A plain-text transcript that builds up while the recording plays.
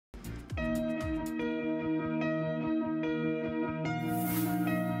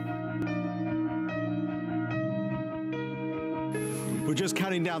We're just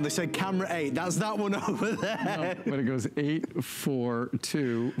counting down. They said camera 8. That's that one over there. No, but it goes 8, 4,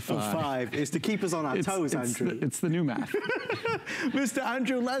 2, 5. 5. It's to keep us on our toes, Andrew. It's the new math. Mr.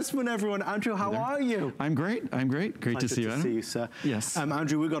 Andrew Lessman, everyone. Andrew, how are you? I'm great. I'm great. Great to see you, Adam. Pleasure to see you, sir. Yes.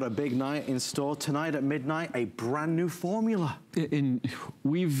 Andrew, we've got a big night in store tonight at midnight. A brand new formula.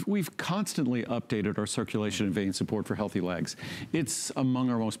 We've constantly updated our circulation and vein support for healthy legs. It's among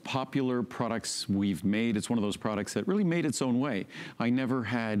our most popular products we've made. It's one of those products that really made its own way. I never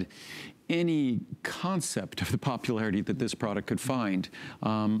had any concept of the popularity that this product could find.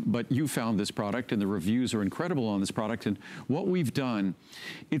 But you found this product, and the reviews are incredible on this product. And what we've done,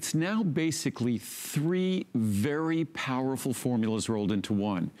 it's now basically 3 very powerful formulas rolled into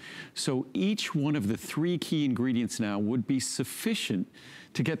one. So each one of the 3 key ingredients now would be sufficient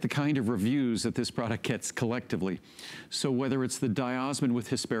to get the kind of reviews that this product gets collectively. So whether it's the diosmin with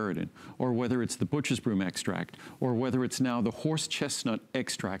hesperidin, or whether it's the butcher's broom extract, or whether it's now the horse chestnut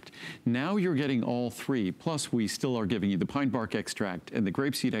extract, now you're getting all 3. Plus we still are giving you the pine bark extract and the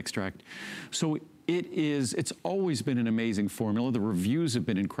grapeseed extract. So it's always been an amazing formula. The reviews have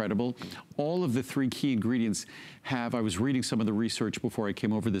been incredible. All of the 3 key ingredients I was reading some of the research before I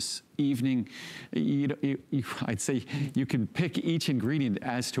came over this evening. I'd say you can pick each ingredient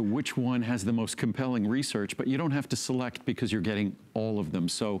as to which one has the most compelling research, but you don't have to select because you're getting all of them.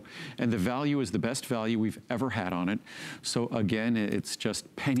 So, and the value is the best value we've ever had on it. So again, it's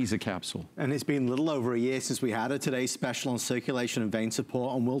just pennies a capsule. And it's been a little over a year since we had a today's special on circulation and vein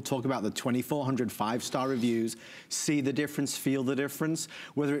support, and we'll talk about the 2,400 5-star reviews, see the difference, feel the difference,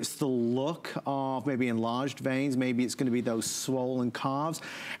 whether it's the look of maybe enlarged veins, maybe it's going to be those swollen calves.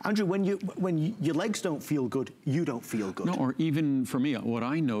 Andrew, when your legs don't feel good, you don't feel good. No, or even for me, what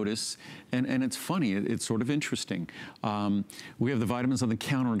I notice, and it's funny, it's sort of interesting. We have the vitamins on the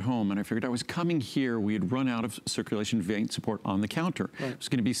counter at home, and I figured I was coming here, we had run out of circulation vein support on the counter. Right. It was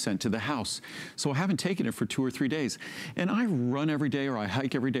going to be sent to the house. So I haven't taken it for 2 or 3 days. And I run every day, or I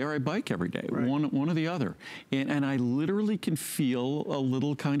hike every day, or I bike every day. Right. One or the other. And I literally can feel a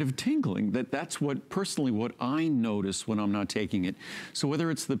little kind of tingling. That's personally what I notice when I'm not taking it. So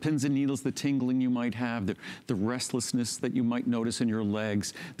whether it's the pins and needles, the tingling you might have, the restlessness that you might notice in your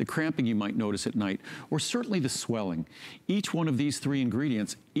legs, the cramping you might notice at night, or certainly the swelling. Each one of these 3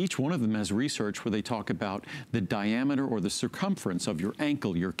 ingredients, each one of them has research where they talk about the diameter or the circumference of your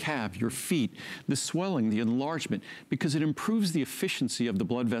ankle, your calf, your feet, the swelling, the enlargement, because it improves the efficiency of the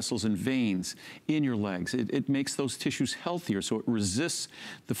blood vessels and veins in your legs. It makes those tissues healthier, so it resists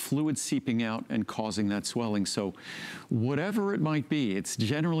the fluid seeping out and causing that swelling. So whatever it might be, it's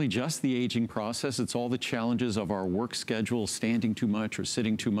generally just the aging process. It's all the challenges of our work schedule, standing too much or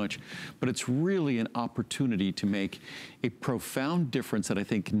sitting too much, but it's really an opportunity to make a profound difference that I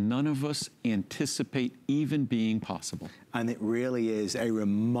think none of us anticipate even being possible. And it really is a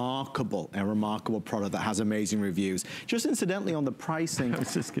remarkable product that has amazing reviews. Just incidentally on the pricing,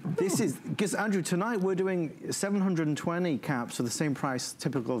 this is, because Andrew, tonight we're doing 720 caps for the same price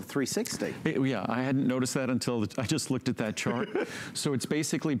typical of 360. Yeah, I hadn't noticed that until I just looked at that chart. So it's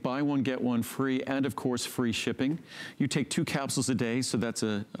basically buy one, get one free, and of course free shipping. You take 2 capsules a day, so that's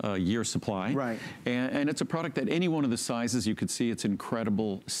a year supply. Right. And it's a product that any one of the sizes, you could see it's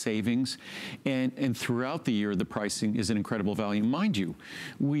incredible savings. And throughout the year, the pricing is an incredible value. Mind you,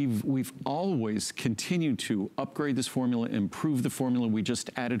 we've always continued to upgrade this formula, improve the formula. We just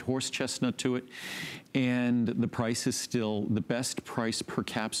added horse chestnut to it, and the price is still the best price per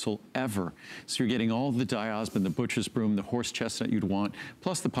capsule ever. So you're getting all the diosmin, the butcher's broom, the horse chestnut you'd want,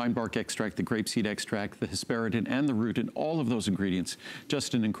 plus the pine bark extract, the grapeseed extract, the hesperidin, and the rutin, all of those ingredients.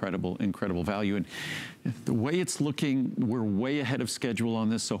 Just an incredible, incredible value. And the way it's looking, we're way ahead of schedule on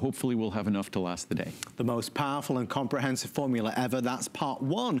this, so hopefully we'll have enough to last the day. The most powerful and comprehensive formula ever. That's part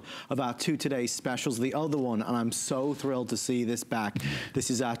 1 of our 2 today's specials. The other one, and I'm so thrilled to see this back, this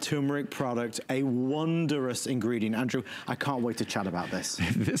is our turmeric product, a wondrous ingredient. Andrew, I can't wait to chat about this.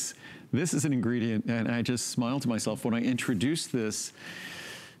 This is an ingredient, and I just smiled to myself when I introduced this,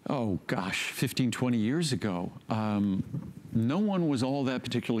 oh gosh, 15, 20 years ago. No one was all that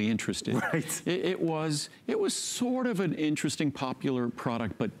particularly interested. Right. It was sort of an interesting, popular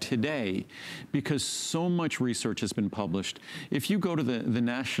product, but today, because so much research has been published, if you go to the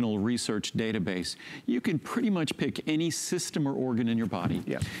National Research Database, you can pretty much pick any system or organ in your body.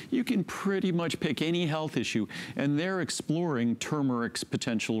 Yeah. You can pretty much pick any health issue, and they're exploring turmeric's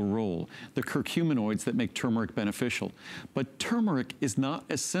potential role, the curcuminoids that make turmeric beneficial. But turmeric is not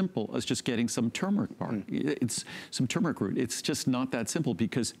as simple as just getting some turmeric bark. It's some turmeric root. It's just not that simple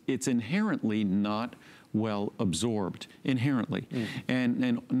because it's inherently not well absorbed inherently.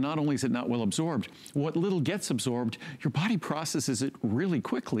 And not only is it not well absorbed, what little gets absorbed, your body processes it really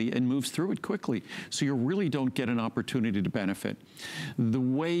quickly and moves through it quickly. So you really don't get an opportunity to benefit. The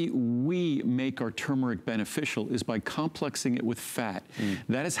way we make our turmeric beneficial is by complexing it with fat.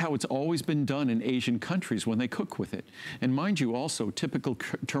 That is how it's always been done in Asian countries when they cook with it. And mind you also, typical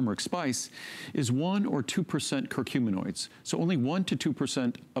turmeric spice is 1 or 2% curcuminoids. So only 1 to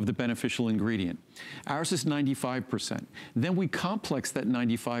 2% of the beneficial ingredient. Ours is 95%. Then we complex that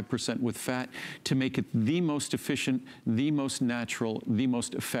 95% with fat to make it the most efficient, the most natural, the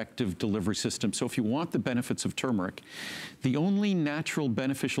most effective delivery system. So if you want the benefits of turmeric, the only natural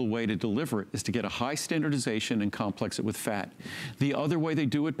beneficial way to deliver it is to get a high standardization and complex it with fat. The other way they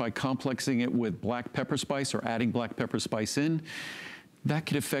do it by complexing it with black pepper spice or adding black pepper spice in. That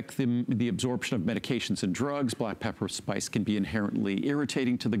could affect the absorption of medications and drugs. Black pepper spice can be inherently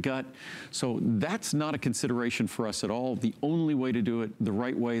irritating to the gut. So that's not a consideration for us at all. The only way to do it the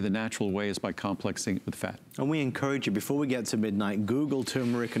right way, the natural way, is by complexing it with fat. And we encourage you, before we get to midnight, Google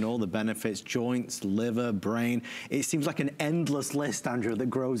turmeric and all the benefits, joints, liver, brain. It seems like an endless list, Andrew,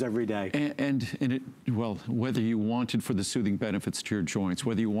 that grows every day. And it, well, whether you want it for the soothing benefits to your joints,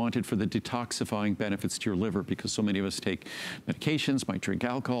 whether you want it for the detoxifying benefits to your liver, because so many of us take medications, might drink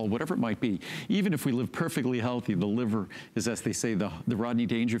alcohol, whatever it might be. Even if we live perfectly healthy, the liver is, as they say, the Rodney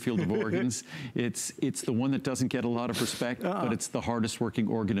Dangerfield of organs. It's the one that doesn't get a lot of respect, but it's the hardest working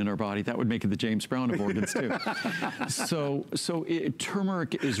organ in our body. That would make it the James Brown of organs too.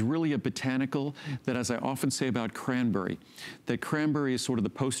 Turmeric is really a botanical that, as I often say about cranberry, that cranberry is sort of the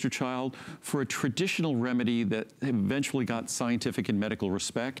poster child for a traditional remedy that eventually got scientific and medical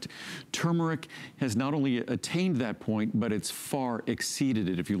respect. Turmeric has not only attained that point, but it's far exceeded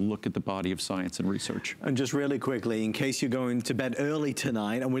it if you look at the body of science and research. And just really quickly, in case you're going to bed early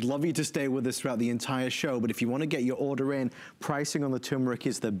tonight, and we'd love you to stay with us throughout the entire show, but if you want to get your order in, pricing on the turmeric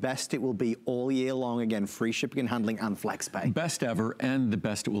is the best it will be all year long. Again, free shipping and handling and flex pay. Best ever, and the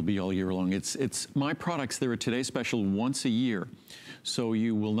best it will be all year long. It's my products, they're a Today Special once a year. So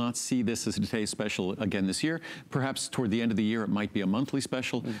you will not see this as a Today Special again this year. Perhaps toward the end of the year, it might be a monthly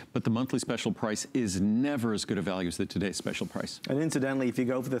special, but the monthly special price is never as good a value as the Today Special price. And incidentally, if you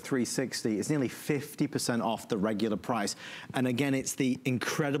go for the 360, it's nearly 50% off the regular price. And again, it's the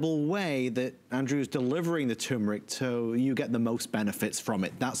incredible way that Andrew's delivering the turmeric so you get the most benefits from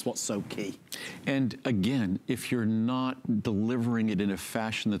it. That's what's so key. And again, if you're not delivering it in a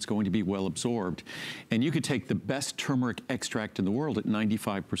fashion that's going to be well absorbed, and you could take the best turmeric extract in the world at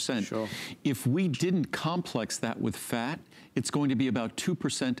 95%. Sure. If we didn't complex that with fat, it's going to be about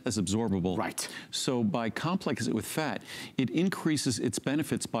 2% as absorbable. Right. So by complexing it with fat, it increases its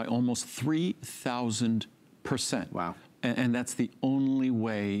benefits by almost 3,000%. Wow. And that's the only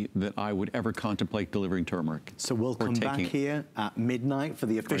way that I would ever contemplate delivering turmeric. So we'll come back here at midnight for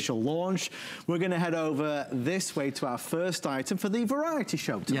the official launch. We're going to head over this way to our first item for the variety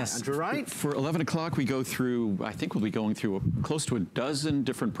show tonight, yes. Andrew, right? For 11 o'clock, we go through, I think we'll be going through close to a dozen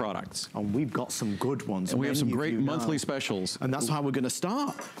different products. And we've got some good ones. And we have some great monthly specials. And that's how we're going to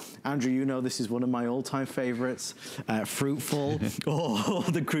start. Andrew, you know this is one of my all-time favorites. Fruitful, all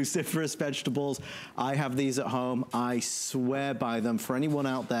the cruciferous vegetables. I have these at home. I swear by them. For anyone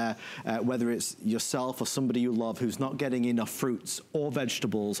out there, whether it's yourself or somebody you love who's not getting enough fruits or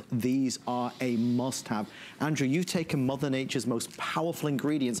vegetables, these are a must-have. Andrew, you've taken Mother Nature's most powerful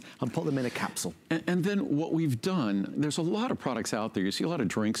ingredients and put them in a capsule. And then what we've done, there's a lot of products out there. You see a lot of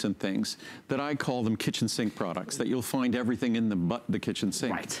drinks and things that I call them kitchen sink products, that you'll find everything in them but the kitchen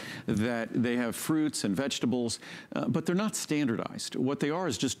sink. Right. That they have fruits and vegetables, but they're not standardized. What they are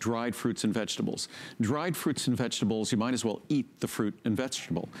is just dried fruits and vegetables. Dried fruits and vegetables, you might as well eat the fruit and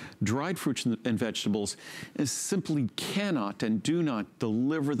vegetable. Dried fruits and vegetables simply cannot and do not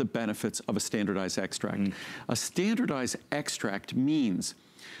deliver the benefits of a standardized extract. A standardized extract means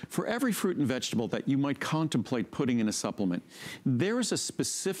for every fruit and vegetable that you might contemplate putting in a supplement, there is a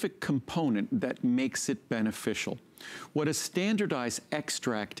specific component that makes it beneficial. What a standardized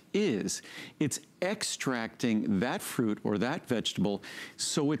extract is, it's extracting that fruit or that vegetable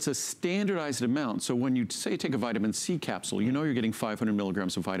so it's a standardized amount. So when you say take a vitamin C capsule, you know you're getting 500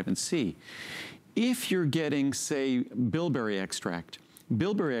 milligrams of vitamin C. If you're getting, say, bilberry extract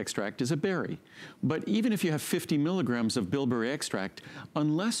is a berry. But even if you have 50 milligrams of bilberry extract,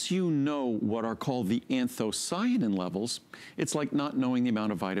 unless you know what are called the anthocyanin levels, it's like not knowing the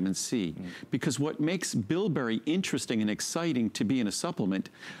amount of vitamin C. Because what makes bilberry interesting and exciting to be in a supplement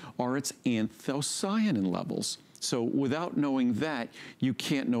are its anthocyanin levels. So without knowing that, you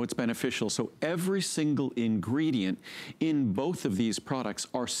can't know it's beneficial. So every single ingredient in both of these products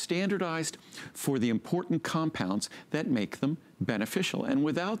are standardized for the important compounds that make them beneficial. And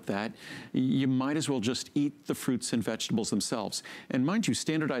without that, you might as well just eat the fruits and vegetables themselves. And mind you,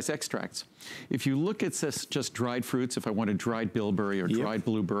 standardized extracts. If you look at this, just dried fruits, if I wanted dried bilberry or dried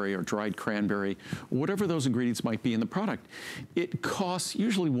blueberry or dried cranberry, whatever those ingredients might be in the product, it costs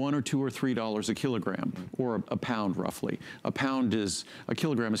usually $1 or $2 or $3 a kilogram, or a pound roughly. A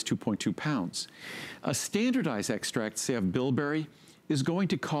kilogram is 2.2 pounds. A standardized extract, say of bilberry, is going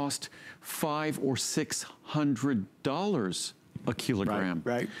to cost $500 or $600 a kilogram.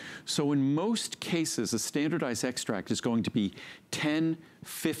 Right. So in most cases, a standardized extract is going to be 10,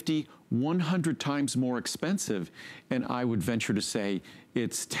 50, 100 times more expensive, and I would venture to say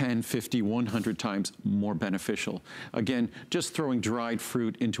it's 10, 50, 100 times more beneficial. Again, just throwing dried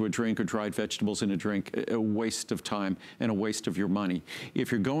fruit into a drink or dried vegetables in a drink, a waste of time and a waste of your money.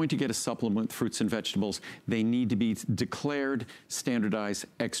 If you're going to get a supplement with fruits and vegetables, they need to be declared standardized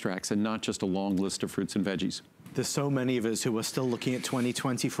extracts and not just a long list of fruits and veggies. There's so many of us who are still looking at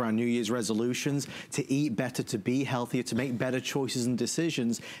 2020 for our New Year's resolutions, to eat better, to be healthier, to make better choices and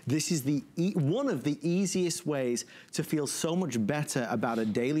decisions. This is one of the easiest ways to feel so much better about a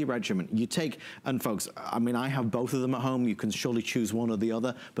daily regimen. You take, and folks, I mean, I have both of them at home. You can surely choose one or the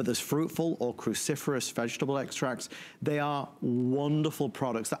other, but there's fruitful or cruciferous vegetable extracts. They are wonderful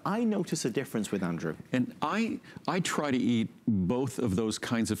products that I notice a difference with, Andrew. And I try to eat both of those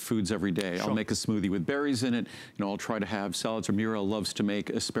kinds of foods every day. Sure. I'll make a smoothie with berries in it. You know, I'll try to have salads, or Muriel loves to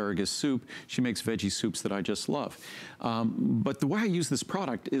make asparagus soup. She makes veggie soups that I just love. But the way I use this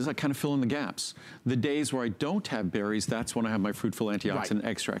product is I kind of fill in the gaps. The days where I don't have berries, that's when I have my fruitful antioxidant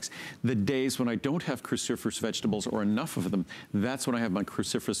extracts. The days when I don't have cruciferous vegetables or enough of them, that's when I have my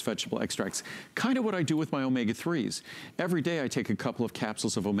cruciferous vegetable extracts. Kind of what I do with my omega-3s. Every day I take a couple of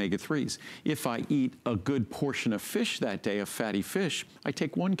capsules of omega-3s. If I eat a good portion of fish that day, a fatty fish, I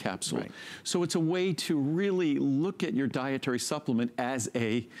take one capsule. Right. So it's a way to really look at your dietary supplement as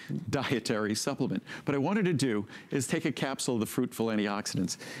a dietary supplement. What I wanted to do is take a capsule of the fruitful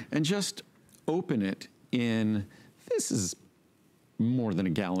antioxidants and just open it in, this is more than a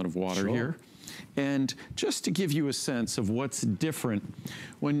gallon of water here. And just to give you a sense of what's different,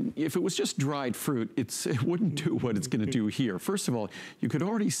 if it was just dried fruit, it wouldn't do what it's going to do here. First of all, you could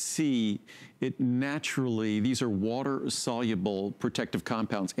already see it naturally, these are water-soluble protective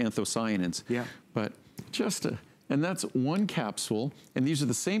compounds, anthocyanins. Yeah. But and that's one capsule, and these are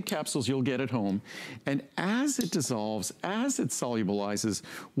the same capsules you'll get at home. And as it dissolves, as it solubilizes,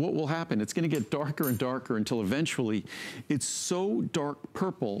 what will happen? It's going to get darker and darker until eventually it's so dark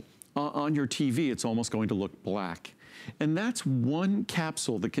purple on your TV, it's almost going to look black. And that's one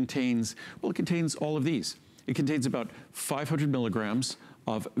capsule that contains, well, it contains all of these. It contains about 500 milligrams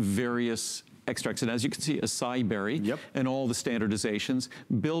of various extracts, and as you can see, acai berry and all the standardizations,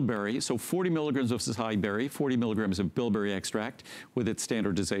 bilberry, so 40 milligrams of acai berry, 40 milligrams of bilberry extract with its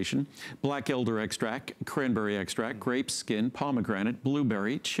standardization, black elder extract, cranberry extract, grape skin, pomegranate,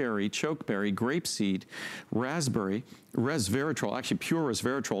 blueberry, cherry, chokeberry, grapeseed, raspberry, resveratrol, actually pure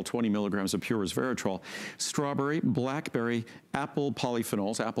resveratrol, 20 milligrams of pure resveratrol, strawberry, blackberry, apple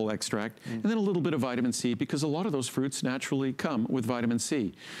polyphenols, apple extract, and then a little bit of vitamin C, because a lot of those fruits naturally come with vitamin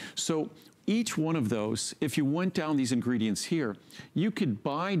C. So each one of those, if you went down these ingredients here, you could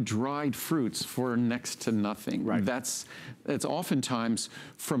buy dried fruits for next to nothing. Right. That's oftentimes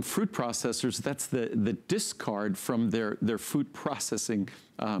from fruit processors, that's the discard from their food processing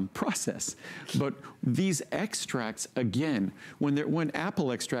process. But these extracts, again, when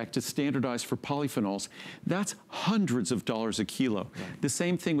apple extract is standardized for polyphenols, that's hundreds of dollars a kilo. Right. The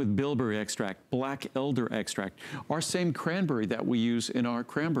same thing with bilberry extract, black elder extract. Our same cranberry that we use in our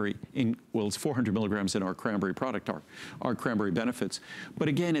cranberry, well, it's 400 milligrams in our cranberry product, our cranberry benefits. But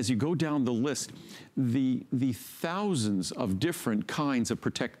again, as you go down the list, the thousands of different kinds of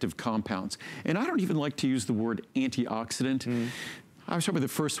protective compounds. And I don't even like to use the word antioxidant. I was probably the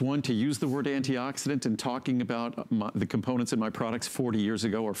first one to use the word antioxidant in talking about the components in my products 40 years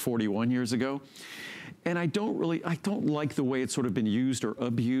ago or 41 years ago. And I don't like the way it's sort of been used or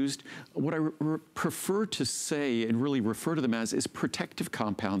abused. What I prefer to say and really refer to them as is protective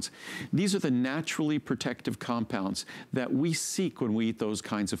compounds. These are the naturally protective compounds that we seek when we eat those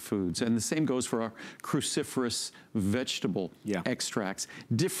kinds of foods. And the same goes for our cruciferous vegetable extracts.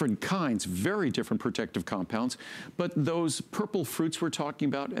 Different kinds, very different protective compounds. But those purple fruits we're talking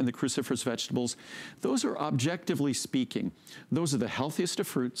about and the cruciferous vegetables, those are, objectively speaking, those are the healthiest of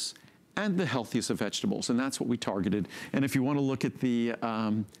fruits and the healthiest of vegetables, and that's what we targeted. And if you want to look at the,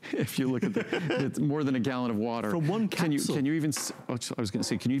 it's more than a gallon of water. For one capsule. Can you even? I was going to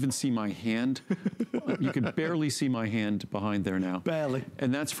say, can you even see my hand? You could barely see my hand behind there now. Barely.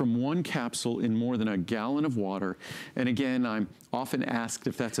 And that's from one capsule in more than a gallon of water. And again, I'm often asked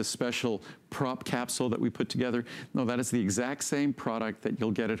if that's a special prop capsule that we put together. No, that is the exact same product that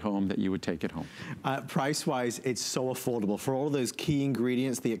you'll get at home that you would take at home. Price-wise, it's so affordable. For all of those key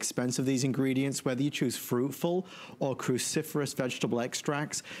ingredients, the expense of these ingredients, whether you choose fruitful or cruciferous vegetable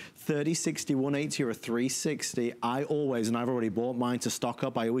extracts, 30, 60, 180 or 360, I always, and I've already bought mine to stock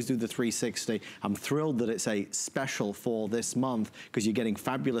up, I always do the 360. I'm thrilled that it's a special for this month because you're getting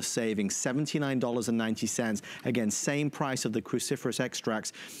fabulous savings, $79.90. Again, same price of the cruciferous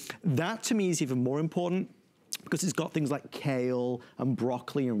extracts. That to me is even more important because it's got things like kale and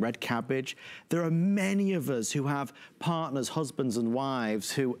broccoli and red cabbage. There are many of us who have partners, husbands and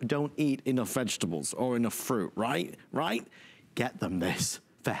wives who don't eat enough vegetables or enough fruit, right? Get them this.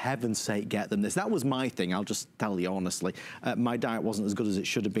 For heaven's sake, get them this. That was my thing, I'll just tell you honestly. My diet wasn't as good as it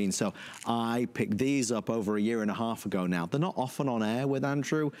should have been, so I picked these up over 1.5 years ago now. They're not often on air with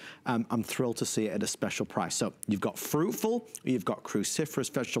Andrew. I'm thrilled to see it at a special price. So you've got fruitful, you've got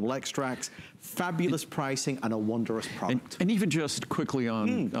cruciferous vegetable extracts, fabulous pricing, and a wondrous product. And even just quickly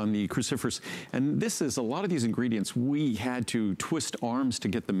on the cruciferous, and this is a lot of these ingredients, we had to twist arms to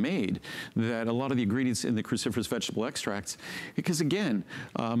get them made, that a lot of the ingredients in the cruciferous vegetable extracts, because again,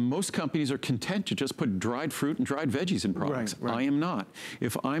 most companies are content to just put dried fruit and dried veggies in products. Right. I am not.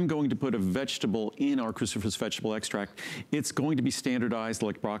 If I'm going to put a vegetable in our cruciferous vegetable extract, it's going to be standardized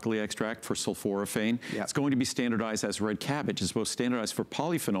like broccoli extract for sulforaphane. Yep. It's going to be standardized as red cabbage. It's both standardized for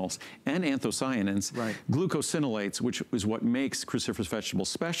polyphenols and anthocyanins, glucosinolates, which is what makes cruciferous vegetables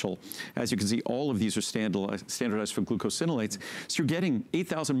special. As you can see, all of these are standardized for glucosinolates. So you're getting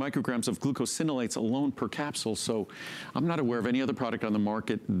 8,000 micrograms of glucosinolates alone per capsule. So I'm not aware of any other product on the market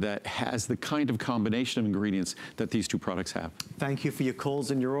that has the kind of combination of ingredients that these two products have. Thank you for your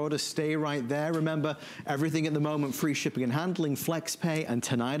calls and your orders. Stay right there. Remember, everything at the moment, free shipping and handling, flex pay, and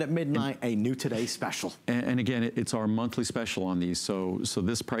tonight at midnight, a new Today special. And again, it's our monthly special on these. So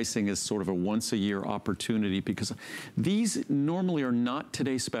this pricing is sort of a once a year opportunity because these normally are not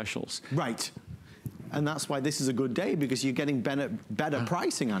Today specials. Right. And that's why this is a good day because you're getting better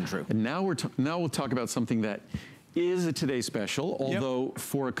pricing, Andrew. And now we'll talk about something that is a Today special, although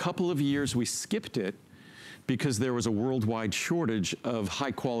for a couple of years we skipped it because there was a worldwide shortage of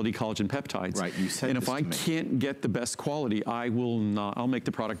high-quality collagen peptides. Right, you said and this if I can't get the best quality, I'll make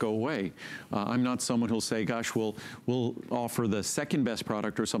the product go away. I'm not someone who'll say, gosh, we'll offer the second best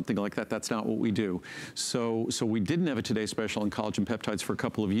product or something like that. That's not what we do. So we didn't have a Today special on collagen peptides for a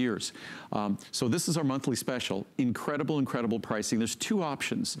couple of years. So this is our monthly special. Incredible, incredible pricing. There's two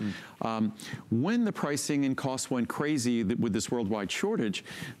options. When the pricing and cost went crazy with this worldwide shortage,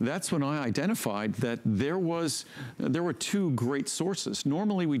 that's when I identified that there were two great sources.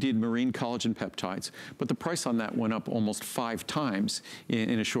 Normally we did marine collagen peptides, but the price on that went up almost 5 times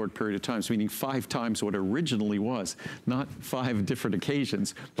in a short period of time, so meaning 5 times what it originally was. Not 5 different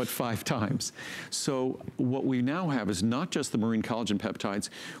occasions, but 5 times. So what we now have is not just the marine collagen peptides,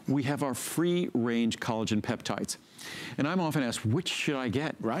 we have our free-range collagen peptides. And I'm often asked, which should I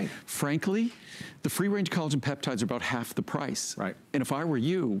get? Right. Frankly, the free-range collagen peptides are about half the price. Right. And if I were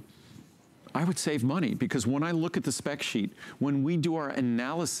you, I would save money because when I look at the spec sheet, when we do our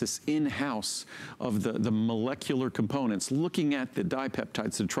analysis in-house of the molecular components, looking at the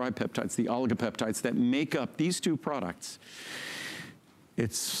dipeptides, the tripeptides, the oligopeptides that make up these two products,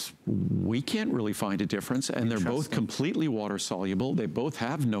 we can't really find a difference, and they're both completely water soluble. They both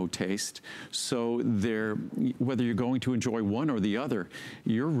have no taste. So whether you're going to enjoy one or the other,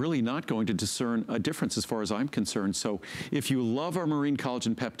 you're really not going to discern a difference as far as I'm concerned. So if you love our marine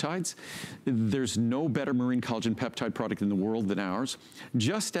collagen peptides, there's no better marine collagen peptide product in the world than ours,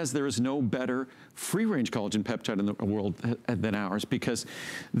 just as there is no better free-range collagen peptide in the world than ours, because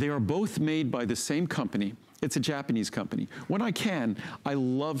they are both made by the same company. It's a Japanese company. When I can, I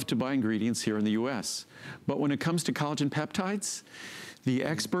love to buy ingredients here in the US. But when it comes to collagen peptides, the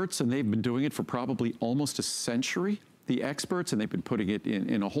experts, and they've been doing it for probably almost a century, the experts, and they've been putting it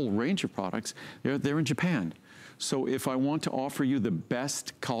in a whole range of products, they're in Japan. So if I want to offer you the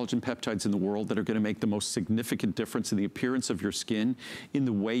best collagen peptides in the world that are going to make the most significant difference in the appearance of your skin, in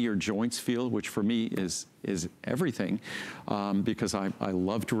the way your joints feel, which for me is is everything, because I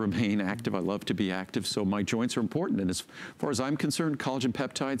love to remain active. I love to be active, so my joints are important. And as far as I'm concerned, collagen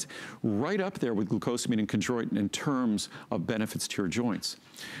peptides, right up there with glucosamine and chondroitin in terms of benefits to your joints.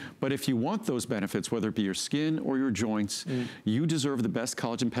 But if you want those benefits, whether it be your skin or your joints, you deserve the best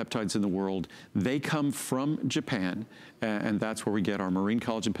collagen peptides in the world. They come from Japan, and that's where we get our marine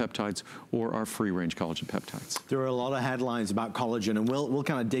collagen peptides or our free-range collagen peptides. There are a lot of headlines about collagen, and we'll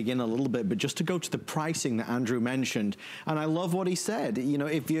kind of dig in a little bit, but just to go to the pricing that Andrew mentioned, and I love what he said. You know,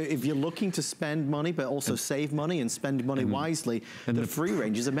 if you're looking to spend money but also save money and spend money wisely, the free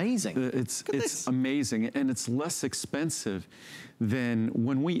range is amazing. It's amazing, and it's less expensive than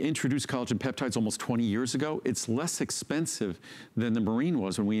when we introduced collagen peptides almost 20 years ago. It's less expensive than the marine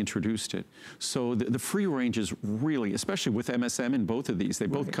was when we introduced it. So the free range is really, especially with MSM in both of these, they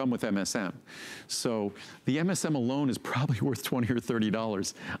both come with MSM. So the MSM alone is probably worth $20 or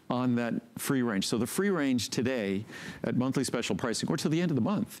 $30 on that free range. So the free range today at monthly special pricing, or to the end of the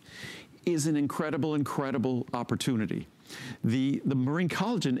month, is an incredible, incredible opportunity. The marine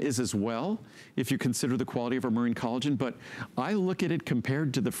collagen is as well, if you consider the quality of our marine collagen, but I look at it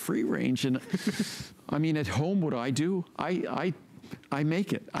compared to the free range, and I mean, at home, what I do, I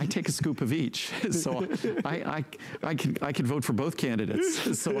make it. I take a scoop of each, so I could vote for both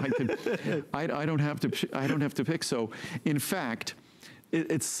candidates. So I don't have to pick. So in fact,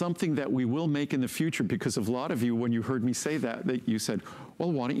 it's something that we will make in the future, because of a lot of you, when you heard me say that you said,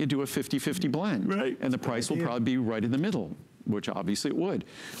 well, why don't you do a 50-50 blend? Right. And the price will probably be right in the middle, which obviously it would.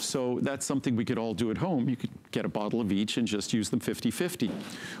 So that's something we could all do at home. You could get a bottle of each and just use them 50-50.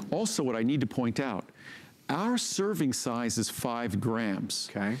 Also, what I need to point out, our serving size is 5 grams.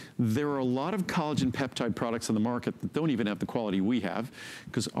 Okay. There are a lot of collagen peptide products on the market that don't even have the quality we have,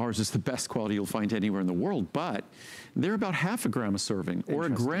 because ours is the best quality you'll find anywhere in the world, but they're about half a gram a serving or a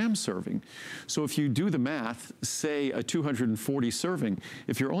gram serving. So if you do the math, say a 240 serving,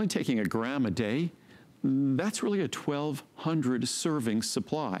 if you're only taking a gram a day, that's really a 1,200 serving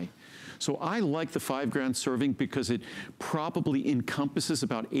supply. So I like the 5 gram serving because it probably encompasses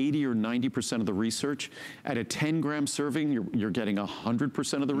about 80 or 90% of the research. At a 10 gram serving, you're getting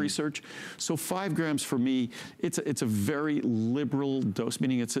 100% of the research. So 5 grams for me, it's a very liberal dose,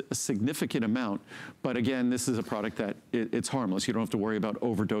 meaning it's a significant amount. But again, this is a product that it's harmless. You don't have to worry about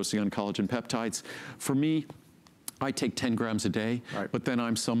overdosing on collagen peptides. For me, I take 10 grams a day, but then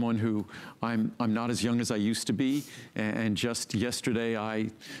I'm someone who, I'm not as young as I used to be, and just yesterday I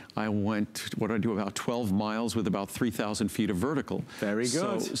went, what did I do, about 12 miles with about 3,000 feet of vertical. Very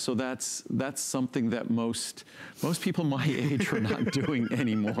good. So that's something that most people my age are not doing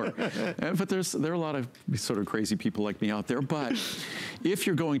anymore. But there are a lot of sort of crazy people like me out there, but if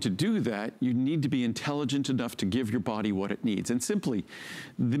you're going to do that, you need to be intelligent enough to give your body what it needs. And simply,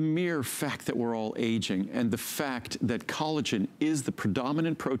 the mere fact that we're all aging, and the fact that collagen is the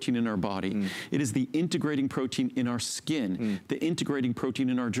predominant protein in our body. It is the integrating protein in our skin, the integrating protein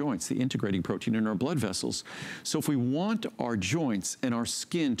in our joints, the integrating protein in our blood vessels. So if we want our joints and our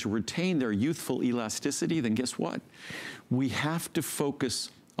skin to retain their youthful elasticity, then guess what? We have to focus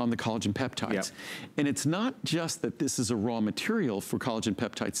on the collagen peptides. Yep. And it's not just that this is a raw material for collagen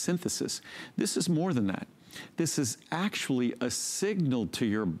peptide synthesis. This is more than that. This is actually a signal to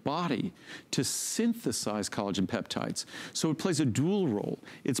your body to synthesize collagen peptides. So it plays a dual role.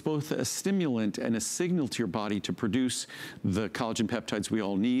 It's both a stimulant and a signal to your body to produce the collagen peptides we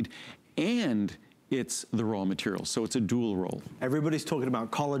all need, and it's the raw material, so it's a dual role. Everybody's talking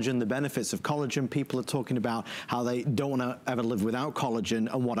about collagen, the benefits of collagen. People are talking about how they don't want to ever live without collagen,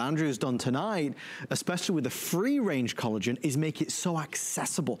 and what Andrew's done tonight, especially with the free-range collagen, is make it so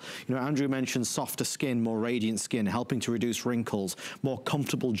accessible. You know, Andrew mentioned softer skin, more radiant skin, helping to reduce wrinkles, more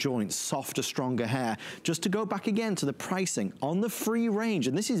comfortable joints, softer, stronger hair. Just to go back again to the pricing on the free range,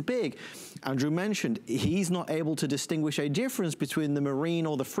 and this is big, Andrew mentioned he's not able to distinguish a difference between the marine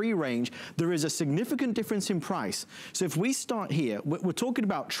or the free range. There is a significant difference in price. So if we start here, we're talking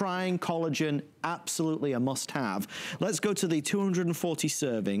about trying collagen, absolutely a must-have. Let's go to the 240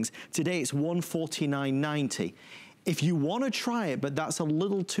 servings. Today it's $149.90. If you want to try it, but that's a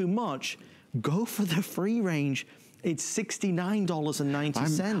little too much, go for the free range. It's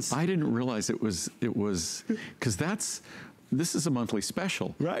 $69.90. I didn't realize it was because this is a monthly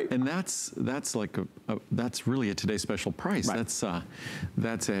special, right? And that's like that's really a Today Special price. Right.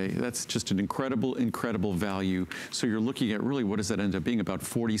 That's just an incredible value. So you're looking at really, what does that end up being? About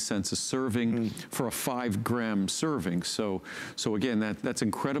 40 cents a serving for a 5 gram serving. So again, that's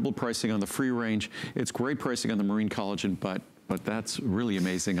incredible pricing on the free range. It's great pricing on the marine collagen, but but that's really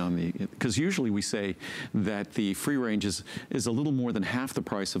amazing on the, because usually we say that the free range is a little more than half the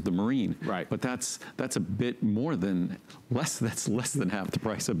price of the marine. Right. But that's a bit more than, that's less than half the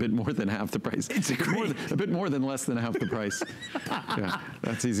price, a bit more than half the price. It's a bit more than less than half the price. Yeah,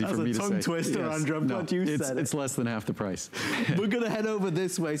 that's easy for me to say. That's a tongue twister, Andrew. I'm glad you said it. It's less than half the price. We're going to head over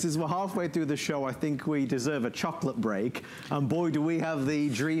this way. Since we're halfway through the show, I think we deserve a chocolate break. And boy, do we have the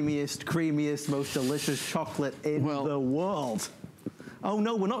dreamiest, creamiest, most delicious chocolate in the world. Oh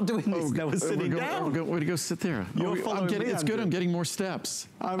no, we're not doing this. No, we're sitting down. We're going to go sit there. You're following me, it's good. I'm getting more steps.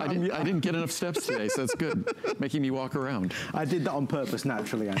 I didn't get enough steps today, so it's good. Making me walk around. I did that on purpose,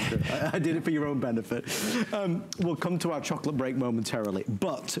 naturally, Andrew. I did it for your own benefit. We'll come to our chocolate break momentarily,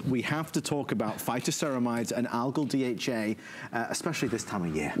 but we have to talk about phytoceramides and algal DHA, especially this time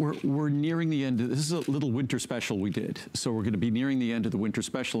of year. We're nearing the end. This is a little winter special we did, so we're going to be nearing the end of the winter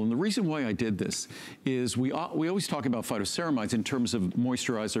special. And the reason why I did this is we always talk about phytoceramides in terms of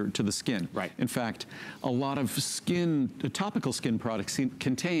moisturizer to the skin. Right. In fact, a lot of topical skin products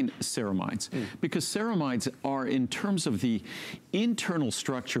contain ceramides because ceramides are, in terms of the internal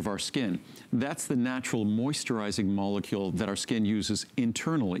structure of our skin, that's the natural moisturizing molecule that our skin uses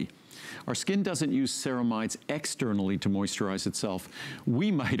internally. Our skin doesn't use ceramides externally to moisturize itself. We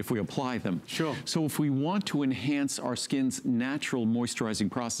might if we apply them. Sure. So if we want to enhance our skin's natural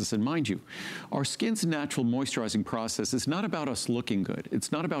moisturizing process, and mind you, our skin's natural moisturizing process is not about us looking good.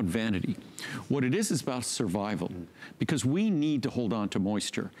 It's not about vanity. What it is about survival, because we need to hold on to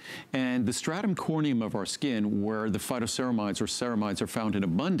moisture. And the stratum corneum of our skin, where the phytoceramides or ceramides are found in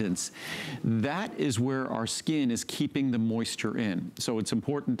abundance, that is where our skin is keeping the moisture in. So it's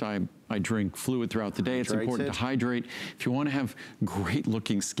important I drink fluid throughout the day. It's important to hydrate. If you want to have great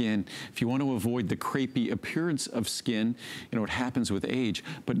looking skin, if you want to avoid the crepey appearance of skin, you know, it happens with age,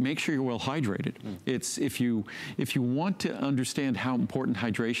 but make sure you're well hydrated. It's, if you want to understand how important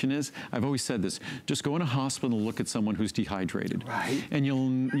hydration is, I've always said this, just go in a hospital and look at someone who's dehydrated. Right. And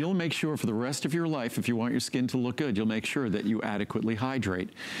you'll make sure for the rest of your life, if you want your skin to look good, you'll make sure that you adequately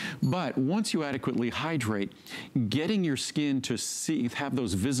hydrate. But once you adequately hydrate, getting your skin to have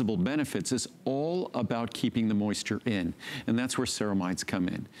those visible benefits is all about keeping the moisture in. And that's where ceramides come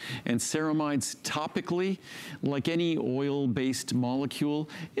in. And ceramides topically, like any oil-based molecule,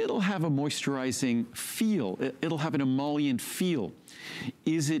 it'll have a moisturizing feel. It'll have an emollient feel.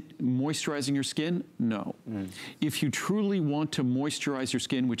 Is it moisturizing your skin? No. If you truly want to moisturize your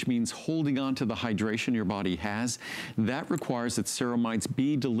skin, which means holding on to the hydration your body has, that requires that ceramides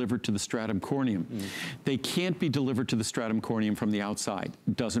be delivered to the stratum corneum. They can't be delivered to the stratum corneum from the outside.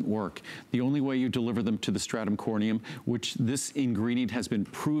 It doesn't work. The only way you deliver them to the stratum corneum, which this ingredient has been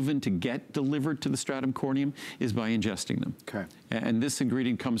proven to get delivered to the stratum corneum, is by ingesting them. Okay. And this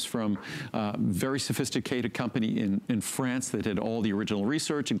ingredient comes from a very sophisticated company in France that did all the original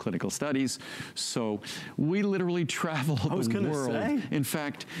research and clinical studies. So we literally travel the world. In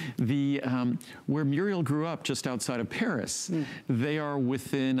fact, where Muriel grew up, just outside of Paris, they are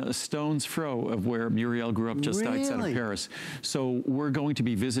within a stone's throw of where Muriel grew up, just outside of Paris. So we're going to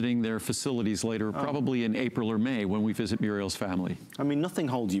be visiting their facilities later, probably in April or May, when we visit Muriel's family. I mean, nothing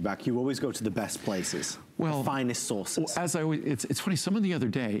holds you back. You always go to the best places. Well, the finest sources. As I always, it's funny. Someone the other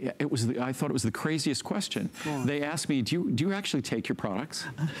day, I thought it was the craziest question. They asked me, "Do you actually take your products?"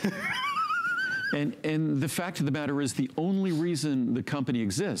 And the fact of the matter is, the only reason the company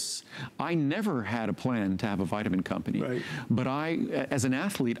exists, I never had a plan to have a vitamin company. Right. But as an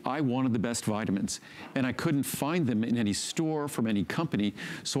athlete, I wanted the best vitamins. And I couldn't find them in any store from any company,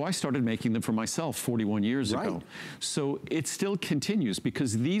 so I started making them for myself 41 years ago. So it still continues,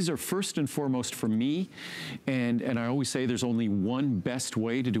 because these are first and foremost for me. And I always say there's only one best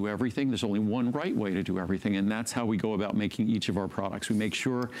way to do everything. There's only one right way to do everything. And that's how we go about making each of our products. We make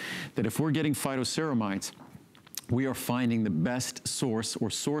sure that if we're getting phytoceramides, we are finding the best source or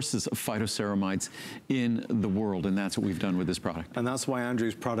sources of phytoceramides in the world, and that's what we've done with this product. And that's why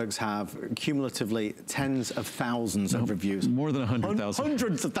Andrew's products have cumulatively tens of thousands of reviews. More than 100,000.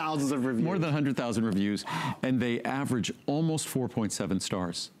 Hundreds of thousands of reviews. More than 100,000 reviews, and they average almost 4.7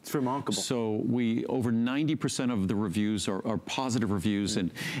 stars. It's remarkable. So over 90% of the reviews are positive reviews,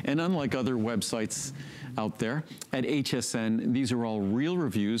 and unlike other websites out there, at HSN, these are all real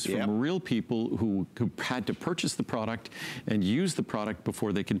reviews from real people who had to purchase the the product and use the product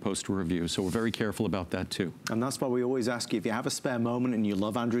before they can post a review. So we're very careful about that too. And that's why we always ask you, if you have a spare moment and you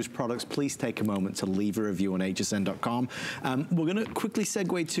love Andrew's products, please take a moment to leave a review on hsn.com. We're going to quickly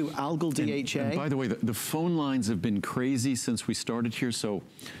segue to algal DHA. And by the way, the phone lines have been crazy since we started here, so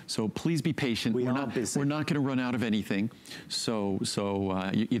please be patient. We're not going to run out of anything. So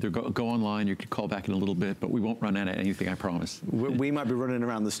you either go online, you could call back in a little bit, but we won't run out of anything, I promise. We might be running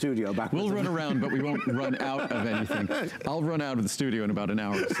around the studio back. We'll run around, but we won't run out of anything. I'll run out of the studio in about an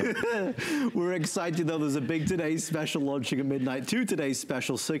hour. So. We're excited though. There's a big Today's Special launching at midnight. 2 Today's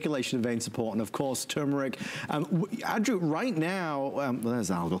Special, circulation and vein support, and of course turmeric. Andrew, right now, there's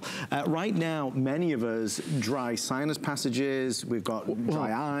algal. Right now, many of us dry sinus passages. We've got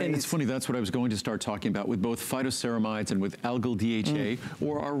dry eyes. And it's funny. That's what I was going to start talking about with both phytoceramides and with algal DHA,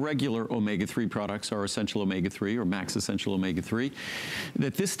 or our regular omega-3 products, our essential omega-3 or max essential omega-3.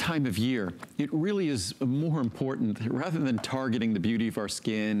 At this time of year, it really is more important, rather than targeting the beauty of our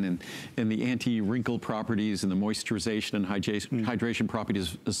skin and the anti-wrinkle properties and the moisturization and hydration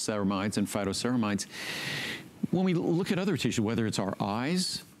properties of ceramides and phytoceramides. When we look at other tissue, whether it's our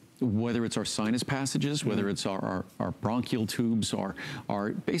eyes, whether it's our sinus passages, whether it's our bronchial tubes,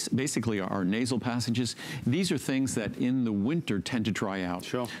 basically our nasal passages, these are things that in the winter tend to dry out.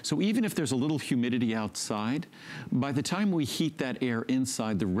 Sure. So even if there's a little humidity outside, by the time we heat that air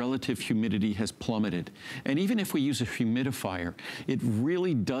inside, the relative humidity has plummeted. And even if we use a humidifier, it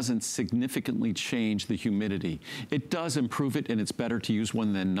really doesn't significantly change the humidity. It does improve it, and it's better to use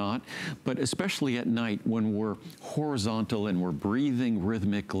one than not. But especially at night when we're horizontal and we're breathing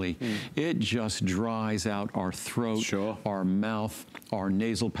rhythmically, it just dries out our throat, our mouth, our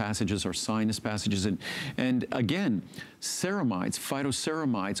nasal passages, our sinus passages. And again, ceramides,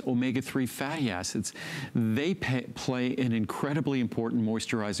 phytoceramides, omega-3 fatty acids, they play an incredibly important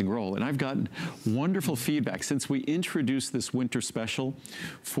moisturizing role. And I've gotten wonderful feedback since we introduced this winter special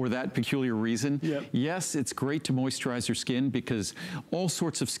for that peculiar reason. Yes, it's great to moisturize your skin because all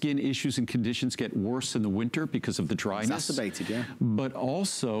sorts of skin issues and conditions get worse in the winter because of the dryness. Exacerbated, yeah. But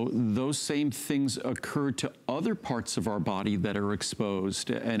also, those same things occur to other parts of our body that are exposed.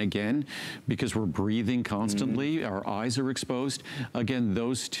 And again, because we're breathing constantly, our eyes are exposed. Again,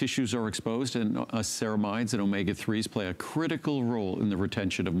 those tissues are exposed, and ceramides and omega-3s play a critical role in the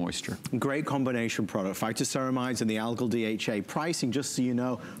retention of moisture. Great combination product. Phytoceramides and the algal DHA. Pricing, just so you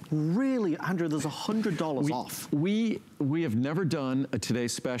know, really, Andrew, there's $100 off. We have never done a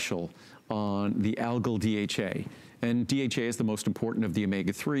Today's Special on the algal DHA. And DHA is the most important of the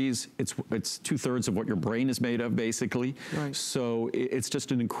omega-3s. It's 2/3 of what your brain is made of, basically. Right. So it's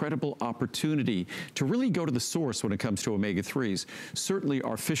just an incredible opportunity to really go to the source when it comes to omega-3s. Certainly,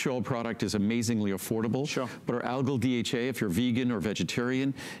 our fish oil product is amazingly affordable. Sure. But our algal DHA, if you're vegan or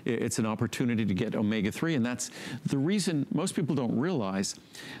vegetarian, it's an opportunity to get omega-3. And that's the reason most people don't realize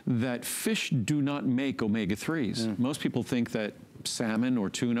that fish do not make omega-3s. Most people think that salmon or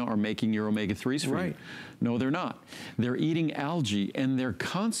tuna are making your omega-3s for you. No, they're not. They're eating algae, and they're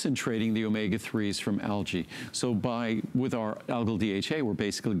concentrating the omega-3s from algae. So with our algal DHA, we're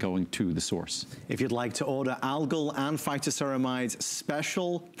basically going to the source. If you'd like to order algal and phytoceramides,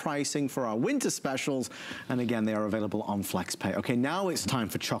 special pricing for our winter specials, and again, they are available on FlexPay. Okay, now it's time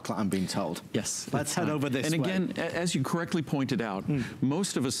for chocolate, I'm being told. Yes. Let's head over this way. And again, as you correctly pointed out,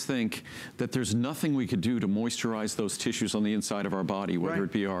 most of us think that there's nothing we could do to moisturize those tissues on the inside of our body, whether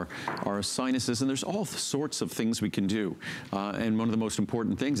it be our sinuses, and there's all sorts of things we can do. And one of the most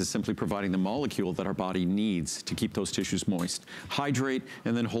important things is simply providing the molecule that our body needs to keep those tissues moist. Hydrate,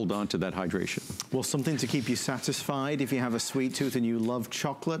 and then hold on to that hydration. Well, something to keep you satisfied if you have a sweet tooth and you love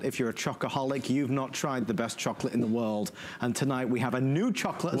chocolate. If you're a chocoholic, you've not tried the best chocolate in the world. And tonight we have a new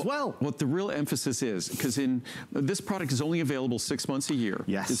chocolate as well. What the real emphasis is, because this product is only available 6 months a year.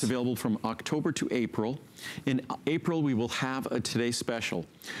 Yes. It's available from October to April. In April, we will have a Today's Special.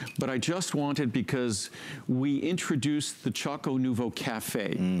 But I just wanted, because we introduced the Choco Nouveau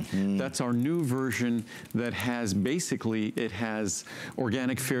Cafe. That's our new version that has it has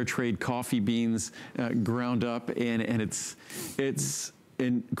organic fair trade coffee beans ground up, and it's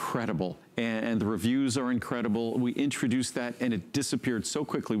incredible. And the reviews are incredible. We introduced that, and it disappeared so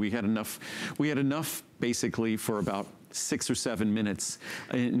quickly. We had enough basically for about 6 or 7 minutes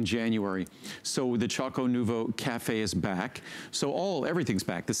in January. So the Choco Nouveau Cafe is back. So everything's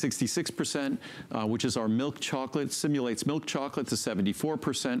back. The 66%, which is our milk chocolate, simulates milk chocolate. The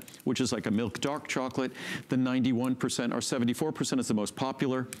 74%, which is like a milk dark chocolate. The 91%, our 74% is the most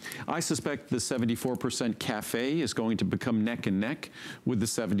popular. I suspect the 74% Cafe is going to become neck and neck with the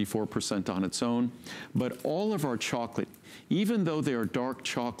 74% on its own. But all of our chocolate, even though they are dark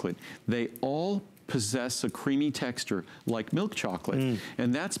chocolate, they all possess a creamy texture like milk chocolate.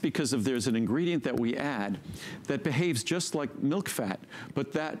 And that's because there's an ingredient that we add that behaves just like milk fat,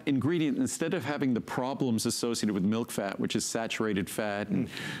 but that ingredient, instead of having the problems associated with milk fat, which is saturated fat and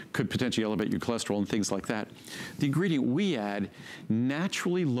could potentially elevate your cholesterol and things like that, the ingredient we add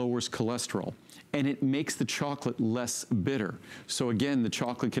naturally lowers cholesterol, and it makes the chocolate less bitter. So again, the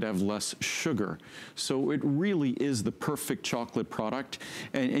chocolate could have less sugar. So it really is the perfect chocolate product.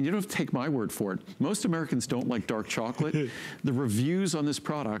 And you don't have to take my word for it. Most Americans don't like dark chocolate. The reviews on this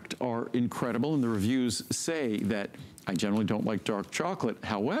product are incredible, and the reviews say that I generally don't like dark chocolate.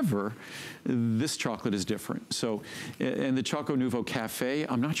 However, this chocolate is different. So, and the Choco Nouveau Cafe,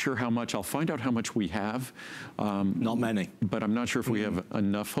 I'm not sure how much. I'll find out how much we have. Not many. But I'm not sure if we have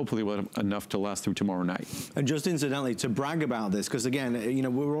enough. Hopefully we'll have enough to last through tomorrow night. And just incidentally, to brag about this, because again, you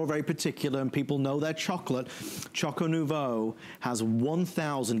know, we're all very particular and people know their chocolate. Choco Nouveau has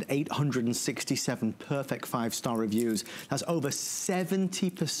 1,867 perfect 5-star reviews. That's over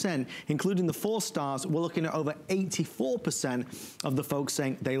 70%, including the 4 stars. We're looking at over 84% of the folks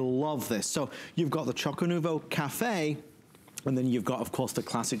saying they love this. So you've got the Choco Nouveau Cafe, and then you've got, of course, the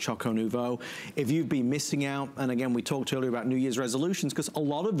classic Choco Nouveau. If you've been missing out, and again, we talked earlier about New Year's resolutions, because a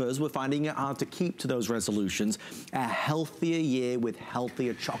lot of us were finding it hard to keep to those resolutions. A healthier year with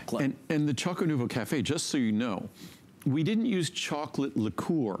healthier chocolate. And the Choco Nouveau Cafe, just so you know, we didn't use chocolate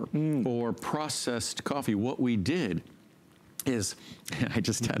liqueur or processed coffee. What we did is, I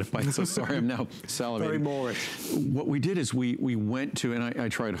just had a bite, so sorry, I'm now salivating. Very Moorish. What we did is we went to, and I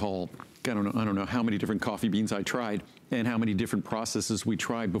tried I don't know how many different coffee beans I tried and how many different processes we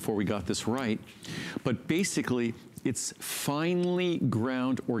tried before we got this right. But basically, it's finely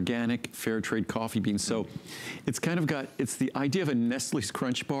ground organic fair trade coffee beans. So it's kind of got, it's the idea of a Nestle's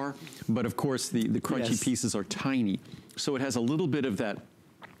Crunch Bar, but of course the crunchy pieces are tiny. So it has a little bit of that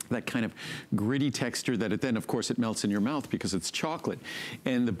kind of gritty texture that it then, of course, it melts in your mouth because it's chocolate.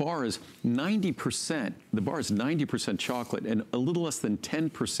 And the bar is 90%, chocolate, and a little less than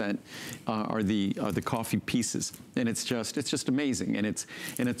 10% are the coffee pieces. And it's just amazing. And it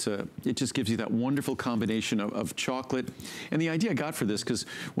just gives you that wonderful combination of chocolate. And the idea I got for this, because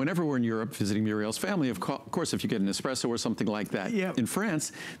whenever we're in Europe visiting Muriel's family, of course, if you get an espresso or something like that, in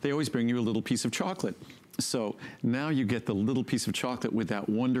France, they always bring you a little piece of chocolate. So now you get the little piece of chocolate with that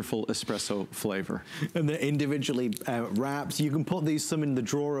wonderful espresso flavor. And they're individually wrapped. You can put some in the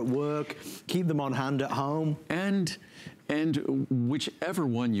drawer at work, keep them on hand at home. And whichever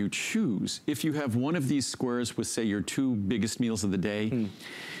one you choose, if you have one of these squares with, say, your 2 biggest meals of the day,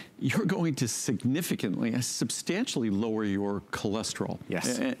 you're going to substantially lower your cholesterol.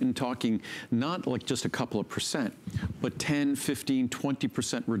 Yes. And talking not like just a couple of percent, but 10, 15,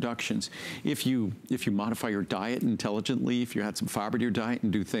 20% reductions. If you modify your diet intelligently, if you add some fiber to your diet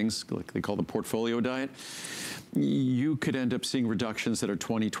and do things like they call the portfolio diet, you could end up seeing reductions that are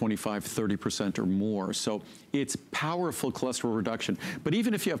 20, 25, 30% or more. So it's powerful cholesterol reduction. But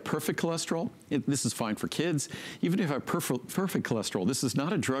even if you have perfect cholesterol, this is fine for kids. Even if you have perfect cholesterol, this is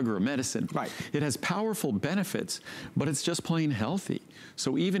not a drug or a medicine. Right. It has powerful benefits, but it's just plain healthy.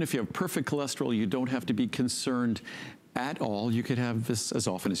 So even if you have perfect cholesterol, you don't have to be concerned at all. You could have this as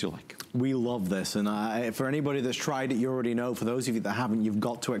often as you like. We love this, and for anybody that's tried it, you already know. For those of you that haven't, you've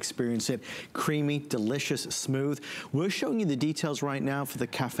got to experience it. Creamy, delicious, smooth. We're showing you the details right now for the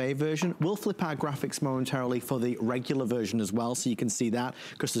cafe version. We'll flip our graphics momentarily for the regular version as well, so you can see that,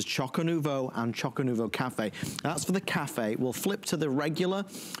 because there's Choco Nouveau and Choco Nouveau Cafe. That's for the cafe. We'll flip to the regular,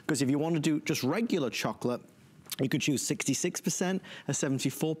 because if you want to do just regular chocolate, you could choose 66%, a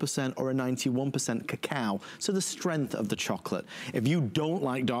 74%, or a 91% cacao. So the strength of the chocolate. If you don't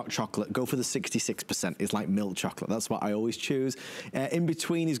like dark chocolate, go for the 66%. It's like milk chocolate. That's what I always choose. In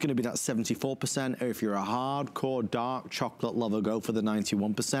between is going to be that 74%. Or if you're a hardcore dark chocolate lover, go for the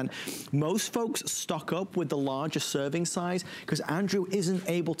 91%. Most folks stock up with the larger serving size because Andrew isn't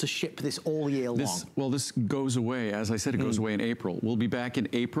able to ship this all year long. Well, this goes away. As I said, it goes away in April. We'll be back in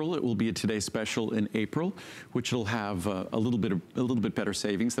April. It will be a Today Special in April, which will have a little bit better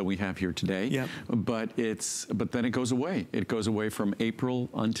savings than we have here today. Yep. But then it goes away. It goes away from April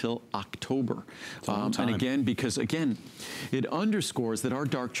until October. And again, because again, it underscores that our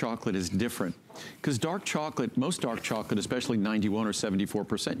dark chocolate is different. Because dark chocolate, most dark chocolate, especially 91 or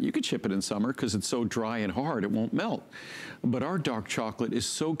 74%, you could ship it in summer because it's so dry and hard, it won't melt. But our dark chocolate is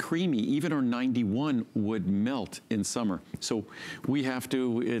so creamy, even our 91 would melt in summer. So we have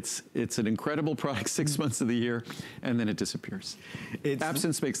to, it's an incredible product 6 months of the year, and then it disappears.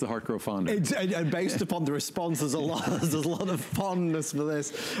 Absence makes the heart grow fonder. And based upon the response, there's a lot of fondness for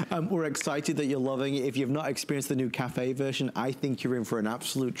this. We're excited that you're loving it. If you've not experienced the new cafe version, I think you're in for an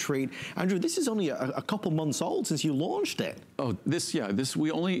absolute treat. Andrew, this is is only a couple months old since you launched it. Oh,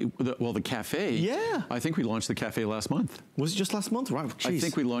 we only, the cafe. Yeah. I think we launched the cafe last month. Was it just last month? Right, geez. I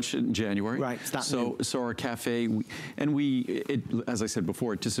think we launched it in January. Right, it's that new. So our cafe, as I said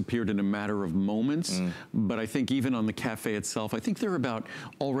before, it disappeared in a matter of moments. But I think even on the cafe itself, I think there are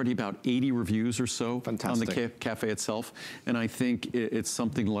already about 80 reviews or so on the cafe itself. And I think it's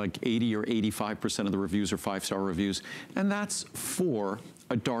something like 80 or 85% of the reviews are 5-star reviews. And that's for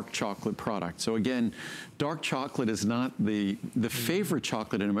a dark chocolate product. So again, dark chocolate is not the favorite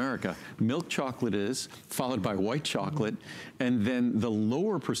chocolate in America. Milk chocolate is, followed by white chocolate, and then the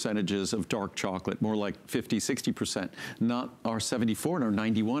lower percentages of dark chocolate, more like 50, 60%, not our 74 and our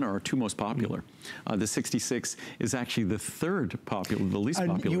 91 are our two most popular. The 66 is actually the third popular, the least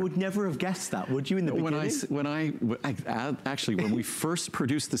popular. You would never have guessed that, would you, in the beginning? Actually, when we first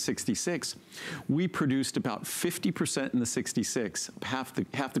produced the 66, we produced about 50% in the 66, half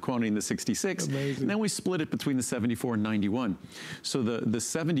the quantity in the 66. Amazing. And then we split it between the 74 and 91. So the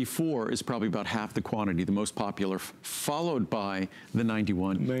 74 is probably about half the quantity, the most popular, followed by the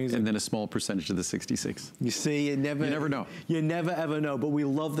 91. Amazing. And then a small percentage of the 66. You see, you never know. You never ever know, but we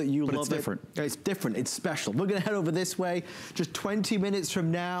love that you love it. It's different. It's different, it's special. We're gonna head over this way. Just 20 minutes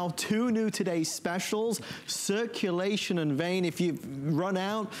from now, 2 new today's specials, circulation and vein. If you've run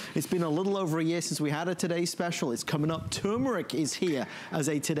out, it's been a little over a year since we had a today's special. It's coming up. Turmeric is here as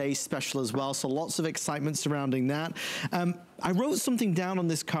a today's special as well, so lots of excitement surrounding that. I wrote something down on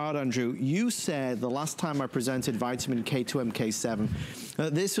this card, Andrew. You said the last time I presented vitamin K2 MK7,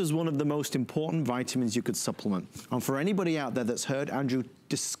 this was one of the most important vitamins you could supplement. And for anybody out there that's heard Andrew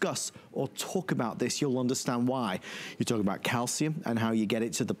discuss or talk about this, you'll understand why. You talk about calcium and how you get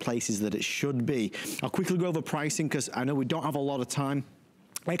it to the places that it should be. I'll quickly go over pricing because I know we don't have a lot of time.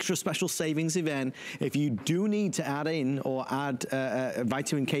 Extra special savings event. If you do need to add in or add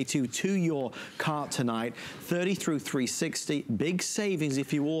vitamin K2 to your cart tonight, 30 through 360, big savings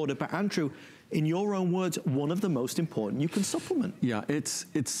if you order. But Andrew, in your own words, one of the most important you can supplement. Yeah, it's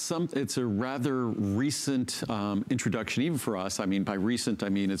a rather recent introduction, even for us. I mean, by recent, I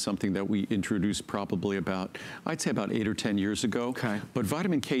mean it's something that we introduced probably about, I'd say about 8 or 10 years ago. Okay. But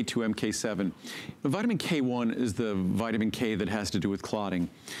vitamin K2 MK7, vitamin K1 is the vitamin K that has to do with clotting.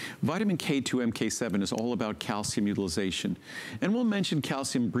 Vitamin K2 MK7 is all about calcium utilization. And we'll mention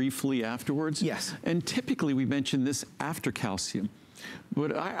calcium briefly afterwards. Yes. And typically we mention this after calcium.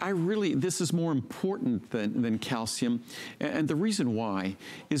 But this is more important than calcium. And the reason why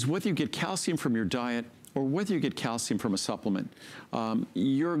is whether you get calcium from your diet or whether you get calcium from a supplement,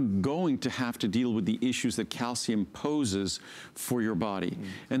 you're going to have to deal with the issues that calcium poses for your body.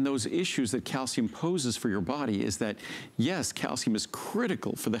 And those issues that calcium poses for your body is that, yes, calcium is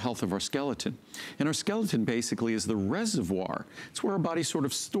critical for the health of our skeleton. And our skeleton basically is the reservoir. It's where our body sort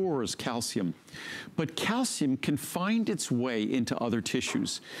of stores calcium. But calcium can find its way into other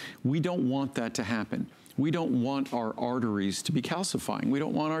tissues. We don't want that to happen. We don't want our arteries to be calcifying. We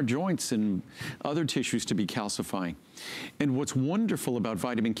don't want our joints and other tissues to be calcifying. And what's wonderful about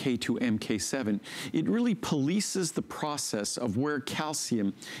vitamin K2 MK7, it really polices the process of where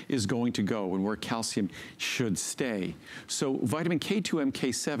calcium is going to go and where calcium should stay. So vitamin K2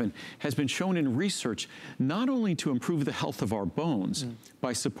 MK7 has been shown in research not only to improve the health of our bones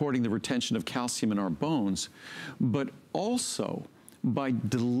by supporting the retention of calcium in our bones, but also by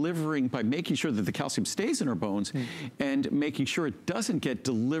making sure that the calcium stays in our bones and making sure it doesn't get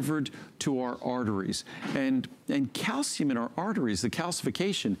delivered to our arteries. And calcium in our arteries, the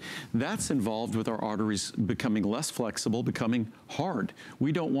calcification, that's involved with our arteries becoming less flexible, becoming hard.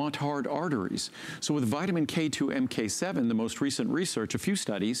 We don't want hard arteries. So with vitamin K2 MK7, the most recent research, a few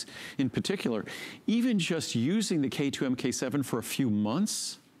studies in particular, even just using the K2 MK7 for a few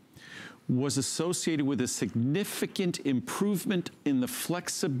months was associated with a significant improvement in the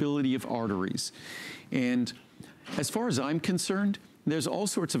flexibility of arteries. And as far as I'm concerned, there's all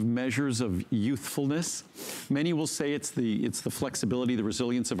sorts of measures of youthfulness. Many will say it's the flexibility, the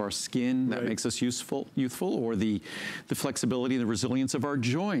resilience of our skin that makes us youthful, or the flexibility and the resilience of our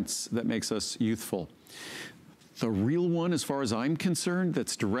joints that makes us youthful. The real one, as far as I'm concerned,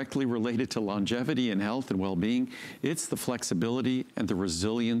 that's directly related to longevity and health and well-being, it's the flexibility and the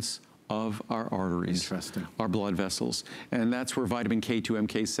resilience of our arteries, our blood vessels. And that's where vitamin K2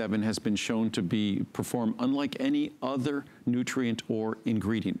 MK7 has been shown to perform unlike any other nutrient or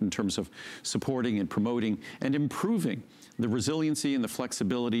ingredient in terms of supporting and promoting and improving the resiliency and the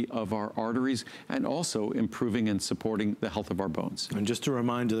flexibility of our arteries, and also improving and supporting the health of our bones. And just a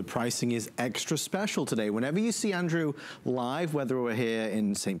reminder, the pricing is extra special today. Whenever you see Andrew live, whether we're here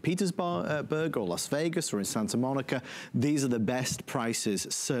in St. Petersburg or Las Vegas or in Santa Monica, these are the best prices,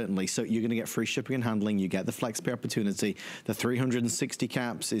 certainly. So So you're gonna get free shipping and handling. You get the FlexPay opportunity. The 360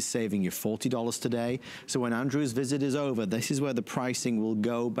 caps is saving you $40 today. So when Andrew's visit is over, this is where the pricing will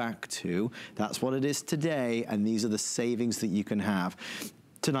go back to. That's what it is today, and these are the savings that you can have.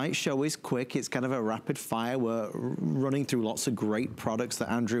 Tonight's show is quick. It's kind of a rapid fire. We're running through lots of great products that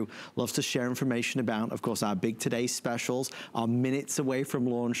Andrew loves to share information about. Of course, our big today specials are minutes away from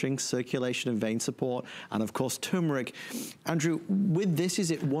launching, circulation and vein support, and of course, turmeric. Andrew, with this, is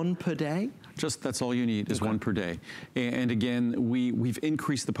it one per day? Just that's all you need is one per day. And again, we've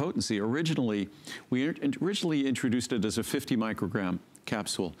increased the potency. Originally, we introduced it as a 50 microgram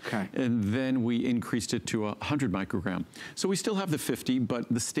capsule. Okay. And then we increased it to 100 microgram. So we still have the 50, but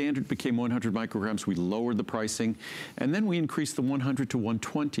the standard became 100 micrograms. We lowered the pricing, and then we increased the 100 to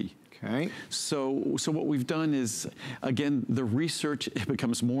 120. Okay. So what we've done is, again, the research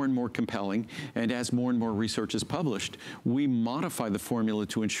becomes more and more compelling, and as more and more research is published, we modify the formula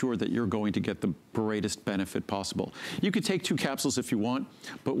to ensure that you're going to get the greatest benefit possible. You could take 2 capsules if you want,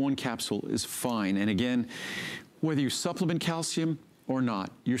 but 1 capsule is fine. And again, whether you supplement calcium or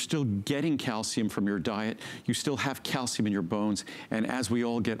not, you're still getting calcium from your diet. You still have calcium in your bones. And as we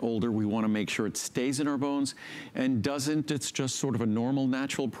all get older, we want to make sure it stays in our bones and doesn't. It's just sort of a normal,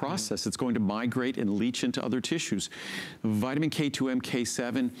 natural process. It's going to migrate and leach into other tissues. Vitamin K2,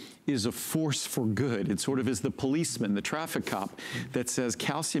 MK7 is a force for good. It sort of is the policeman, the traffic cop that says,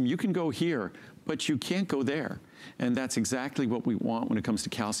 calcium, you can go here, but you can't go there. And that's exactly what we want when it comes to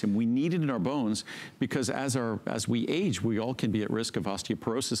calcium. We need it in our bones because as we age, we all can be at risk of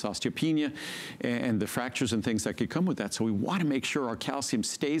osteoporosis, osteopenia, and the fractures and things that could come with that. So we want to make sure our calcium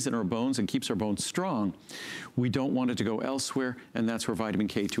stays in our bones and keeps our bones strong. We don't want it to go elsewhere, and that's where vitamin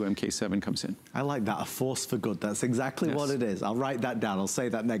K2, MK7 comes in. I like that, a force for good. That's exactly what it is. I'll write that down. I'll say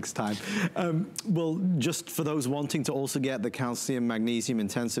that next time. Well, just for those wanting to also get the calcium, magnesium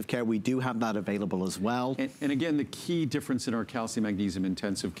intensive care, we do have that available as well. And again, the key difference in our calcium magnesium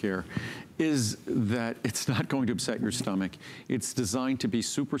intensive care is that it's not going to upset your stomach. It's designed to be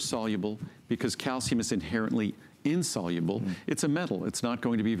super soluble because calcium is inherently insoluble. It's a metal. It's not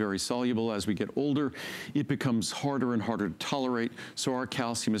going to be very soluble. As we get older, it becomes harder and harder to tolerate. So our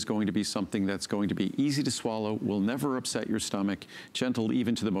calcium is going to be something that's going to be easy to swallow, will never upset your stomach, gentle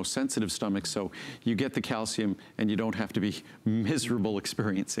even to the most sensitive stomach. So you get the calcium and you don't have to be miserable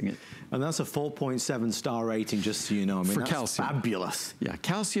experiencing it. And that's a 4.7 star rating, just so you know. I mean, for that's calcium. Fabulous. Yeah,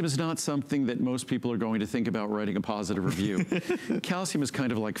 calcium is not something that most people are going to think about writing a positive review. Calcium is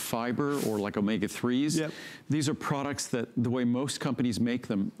kind of like fiber or like omega-3s. Yep. These are products that the way most companies make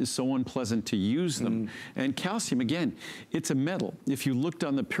them is so unpleasant to use them. And calcium, again, it's a metal. If you looked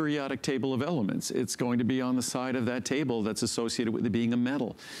on the periodic table of elements, it's going to be on the side of that table that's associated with it being a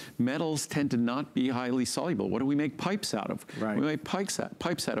metal. Metals tend to not be highly soluble. What do we make pipes out of? Right. We make pipes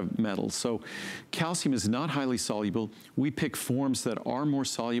out of metals. So calcium is not highly soluble. We pick forms that are more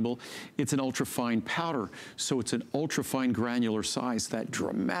soluble. It's an ultrafine powder, so it's an ultrafine granular size that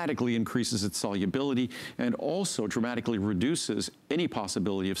dramatically increases its solubility and also dramatically reduces any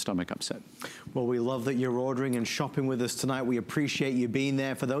possibility of stomach upset. Well, we love that you're ordering and shopping with us tonight. We appreciate you being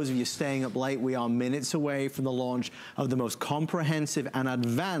there. For those of you staying up late, we are minutes away from the launch of the most comprehensive and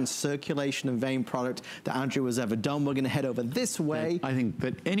advanced circulation and vein product that Andrew has ever done. We're going to head over this way. I think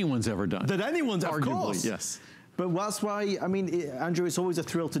that anyone's ever done. That anyone's, of course. Yes. But that's why, I mean, Andrew, it's always a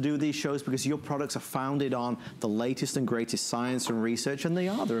thrill to do these shows because your products are founded on the latest and greatest science and research, and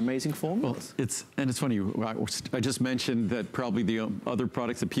they're amazing formulas. Well, it's funny, I just mentioned that probably the other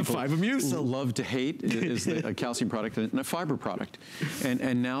products that people love to hate is a calcium product and a fiber product.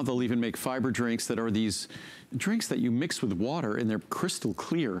 And now they'll even make fiber drinks that are these drinks that you mix with water and they're crystal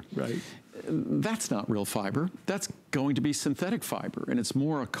clear. Right. That's not real fiber. That's going to be synthetic fiber, and it's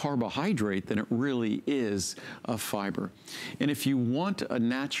more a carbohydrate than it really is a fiber. And if you want a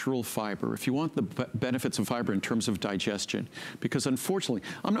natural fiber, if you want the benefits of fiber in terms of digestion, because unfortunately,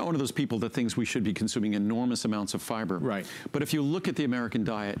 I'm not one of those people that thinks we should be consuming enormous amounts of fiber. Right. But if you look at the American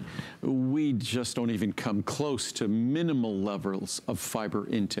diet, we just don't even come close to minimal levels of fiber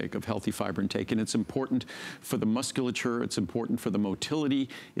intake, of healthy fiber intake. And it's important for the musculature, it's important for the motility,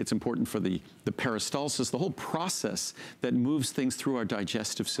 it's important for the peristalsis, the whole process that moves things through our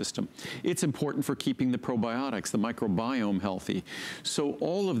digestive system. It's important for keeping the probiotics, the microbiome healthy. So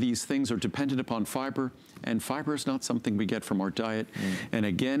all of these things are dependent upon fiber, and fiber is not something we get from our diet. And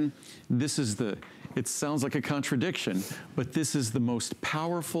again, this is it sounds like a contradiction, but this is the most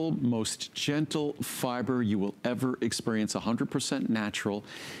powerful, most gentle fiber you will ever experience, 100% natural.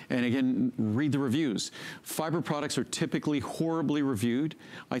 And again, read the reviews. Fiber products are typically horribly reviewed.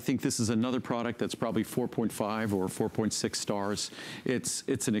 I think this is another product that's probably 4.5 or 4.6 stars.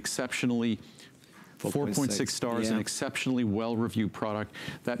 It's an exceptionally 4.6 stars, an exceptionally well-reviewed product.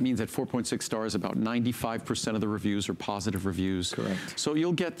 That means at 4.6 stars, about 95% of the reviews are positive reviews. Correct. So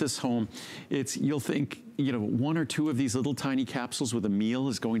you'll get this home. You'll think, you know, 1 or 2 of these little tiny capsules with a meal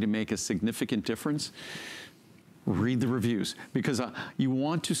is going to make a significant difference. Read the reviews, because you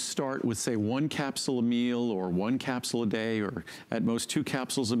want to start with, say, 1 capsule a meal or 1 capsule a day, or at most 2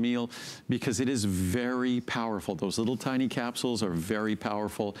 capsules a meal, because it is very powerful. Those little tiny capsules are very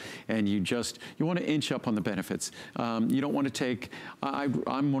powerful, and you want to inch up on the benefits. You don't want to take,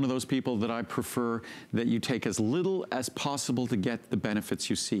 I'm one of those people that I prefer that you take as little as possible to get the benefits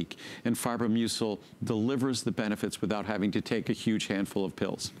you seek. And Fibromucil delivers the benefits without having to take a huge handful of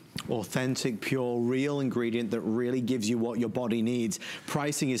pills. Authentic, pure, real ingredient that really gives you what your body needs.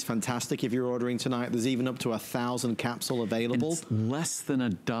 Pricing is fantastic if you're ordering tonight. There's even up to 1,000 capsule available. And it's less than a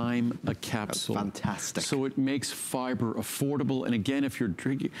dime a capsule. That's fantastic. So it makes fiber affordable. And again, if you're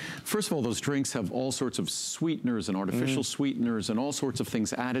drinking, first of all, those drinks have all sorts of sweeteners and artificial sweeteners and all sorts of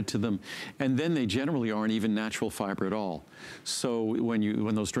things added to them. And then they generally aren't even natural fiber at all. So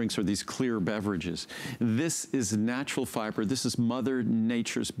when those drinks are these clear beverages, this is natural fiber. This is Mother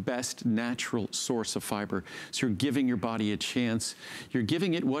Nature's best natural source of fiber. So you're giving your body a chance. You're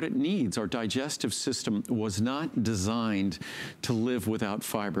giving it what it needs. Our digestive system was not designed to live without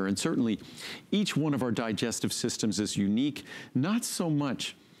fiber. And certainly each one of our digestive systems is unique, not so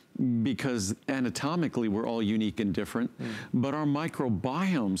much because anatomically we're all unique and different, but our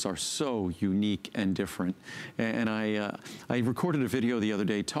microbiomes are so unique and different. And I recorded a video the other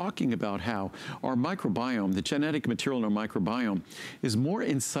day talking about how our microbiome, the genetic material in our microbiome, is more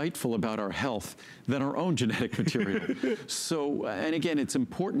insightful about our health than our own genetic material. So, and again, it's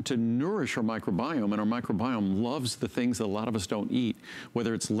important to nourish our microbiome, and our microbiome loves the things that a lot of us don't eat,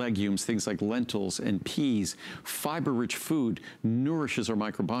 whether it's legumes, things like lentils and peas. Fiber-rich food nourishes our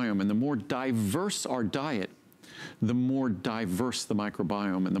microbiome. And the more diverse our diet, the more diverse the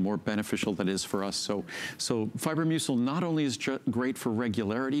microbiome and the more beneficial that is for us. So Fibromucil not only is great for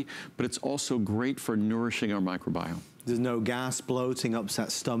regularity, but it's also great for nourishing our microbiome. There's no gas, bloating,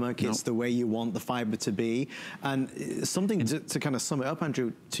 upset stomach. It's the way you want the fiber to be. And something to kind of sum it up,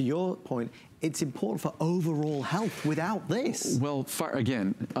 Andrew, to your point, it's important for overall health without this. Well,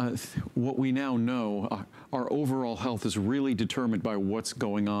 again, what we now know, our overall health is really determined by what's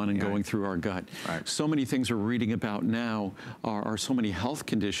going on and going through our gut. So many things we're reading about now are so many health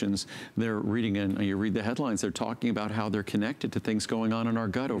conditions. They're reading, and you read the headlines, they're talking about how they're connected to things going on in our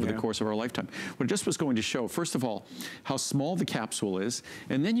gut over the course of our lifetime. What it just was going to show, first of all, how small the capsule is,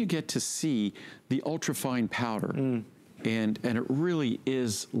 and then you get to see the ultrafine powder. And it really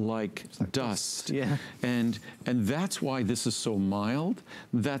is like dust. And that's why this is so mild.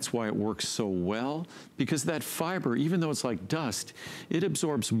 That's why it works so well, because that fiber, even though it's like dust, it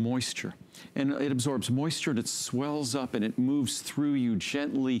absorbs moisture. And it absorbs moisture, and it swells up, and it moves through you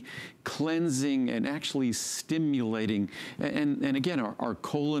gently, cleansing and actually stimulating. And again, our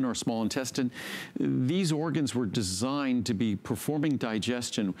colon, our small intestine, these organs were designed to be performing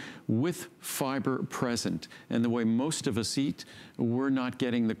digestion with fiber present. And the way most of us eat, we're not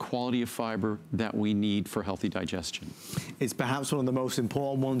getting the quality of fiber that we need for healthy digestion. It's perhaps one of the most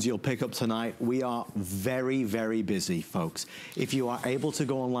important ones you'll pick up tonight. We are very, very busy, folks. If you are able to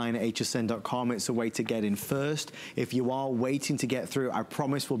go online at hsn.com, it's a way to get in first. If you are waiting to get through, I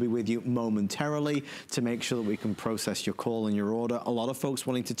promise we'll be with you momentarily to make sure that we can process your call and your order. A lot of folks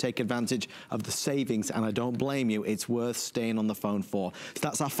wanting to take advantage of the savings, and I don't blame you. It's worth staying on the phone for. So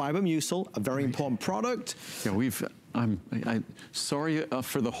that's our Fibromucil, a very important product. Yeah, I'm sorry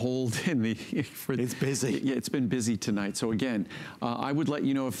for the hold in the. It's busy. Yeah, it's been busy tonight. So again, I would let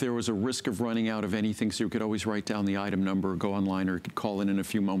you know if there was a risk of running out of anything, so you could always write down the item number, or go online, or you could call in a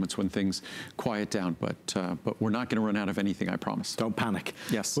few moments when things quiet down. But we're not going to run out of anything, I promise. Don't panic.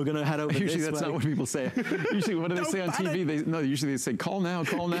 Yes. We're going to head over Usually this that's way. not what people say. Usually, what do they say on TV? Usually they say, call now,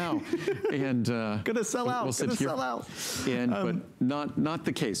 call now. And gonna sell out. We'll gonna sell out. And but not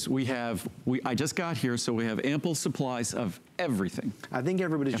the case. I just got here, so we have ample supplies of everything. I think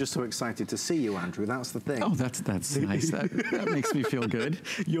everybody's just so excited to see you, Andrew. That's the thing. Oh, that's nice. That makes me feel good.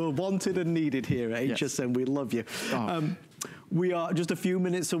 You're wanted and needed here at HSN. We love you. We are just a few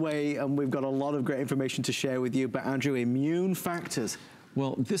minutes away, and we've got a lot of great information to share with you. But Andrew, immune factors.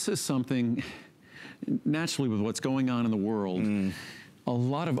 Well, this is something, naturally with what's going on in the world, a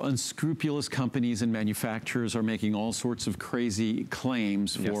lot of unscrupulous companies and manufacturers are making all sorts of crazy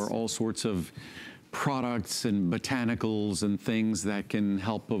claims for all sorts of products and botanicals and things that can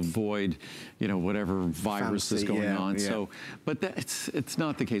help avoid, you know, whatever virus is going on. So, but it's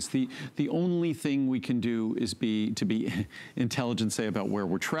not the case. The only thing we can do is to be intelligent, say, about where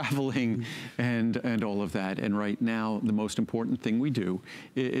we're traveling and all of that. And right now, the most important thing we do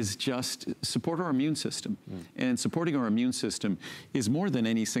is just support our immune system. And supporting our immune system is more than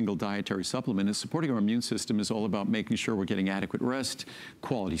any single dietary supplement. And supporting our immune system is all about making sure we're getting adequate rest,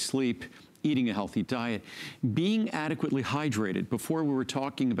 quality sleep, eating a healthy diet, being adequately hydrated. Before we were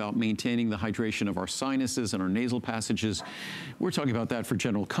talking about maintaining the hydration of our sinuses and our nasal passages. We're talking about that for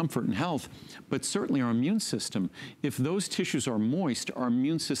general comfort and health, but certainly our immune system, if those tissues are moist, our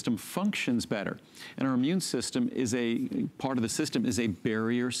immune system functions better. And our immune system is part of the system is a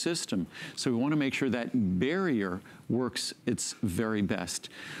barrier system. So we want to make sure that barrier works its very best.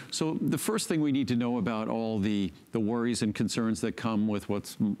 So the first thing we need to know about all the worries and concerns that come with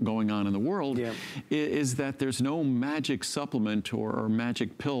what's going on in the world is that there's no magic supplement or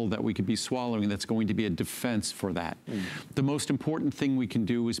magic pill that we could be swallowing that's going to be a defense for that. The most important thing we can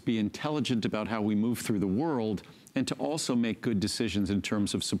do is be intelligent about how we move through the world and to also make good decisions in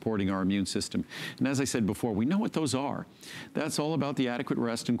terms of supporting our immune system. And as I said before, we know what those are. That's all about the adequate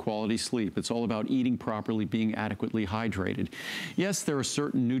rest and quality sleep. It's all about eating properly, being adequately hydrated. Yes, there are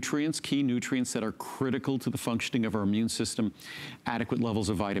certain nutrients, key nutrients that are critical to the functioning of our immune system. Adequate levels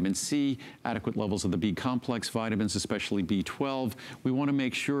of vitamin C, adequate levels of the B complex vitamins, especially B12. We want to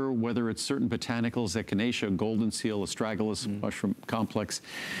make sure whether it's certain botanicals, echinacea, golden seal, astragalus, mushroom complex,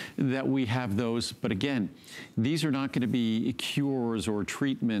 that we have those. But again, these are not going to be cures or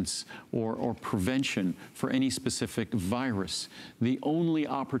treatments or prevention for any specific virus. The only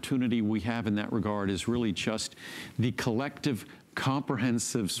opportunity we have in that regard is really just the collective,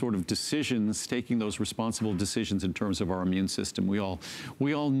 comprehensive sort of decisions, taking those responsible decisions in terms of our immune system. We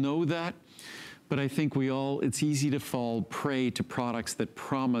all know that. But I think it's easy to fall prey to products that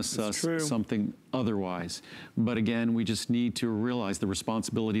promise us something otherwise. But again, we just need to realize the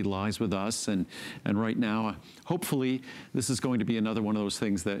responsibility lies with us. And right now, hopefully, this is going to be another one of those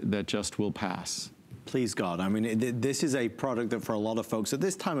things that just will pass. Please God. I mean, this is a product that for a lot of folks at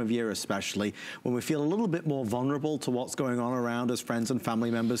this time of year especially, when we feel a little bit more vulnerable to what's going on around us, friends and family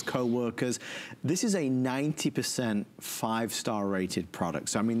members, co-workers, this is a 90% 5-star rated product.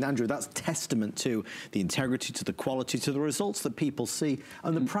 So I mean, Andrew, that's testament to the integrity, to the quality, to the results that people see,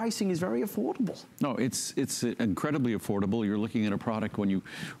 and the pricing is very affordable. No, it's incredibly affordable. You're looking at a product, when you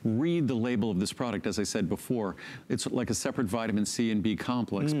read the label of this product, as I said before, it's like a separate vitamin C and B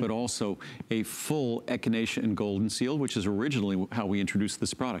complex, but also a full echinacea and golden seal, which is originally how we introduced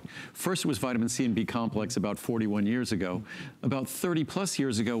this product. First, it was vitamin C and B complex about 41 years ago. About 30 plus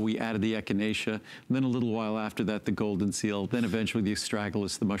years ago, we added the echinacea. Then a little while after that, the golden seal. Then eventually the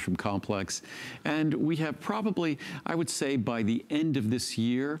astragalus, the mushroom complex. And we have probably, I would say, by the end of this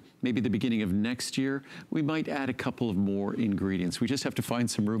year, maybe the beginning of next year, we might add a couple of more ingredients. We just have to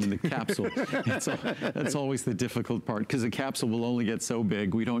find some room in the capsule. That's always the difficult part, because the capsule will only get so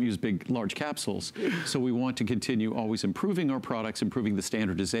big. We don't use large capsules. So we want to continue always improving our products, improving the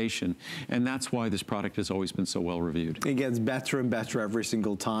standardization, and that's why this product has always been so well reviewed. It gets better and better every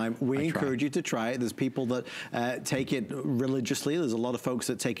single time. We encourage you to try it. There's people that take it religiously. There's a lot of folks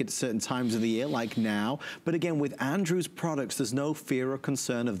that take it at certain times of the year, like now. But again, with Andrew's products, there's no fear or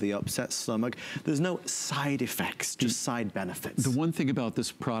concern of the upset stomach. There's no side effects, just side benefits. The one thing about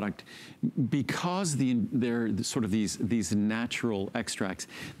this product, because they're sort of these natural extracts,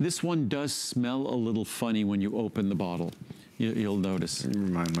 this one does smell a little funny when you open the bottle. You'll notice.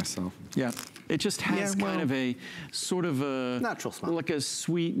 Remind myself. Yeah. It just has kind of a sort of a natural smell, like a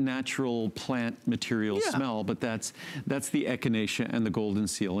sweet natural plant material smell. But that's the echinacea and the golden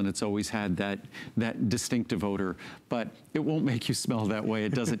seal, and it's always had that distinctive odor. But it won't make you smell that way.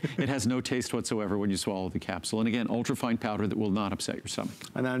 It doesn't. It has no taste whatsoever when you swallow the capsule. And again, ultrafine powder that will not upset your stomach.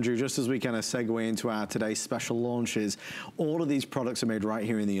 And Andrew, just as we kind of segue into our today's special launches, all of these products are made right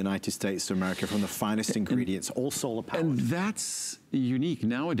here in the United States of America from the finest ingredients, all solar powered. And that's unique.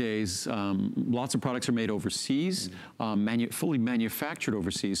 Nowadays, lots of products are made overseas, fully manufactured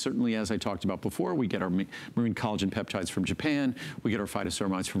overseas. Certainly, as I talked about before, we get our marine collagen peptides from Japan, we get our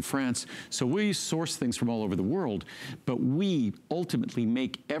phytoceramides from France. So we source things from all over the world, but we ultimately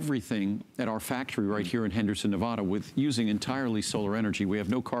make everything at our factory right here in Henderson, Nevada, using entirely solar energy. We have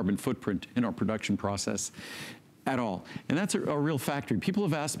no carbon footprint in our production process. at all. And that's a real factory. People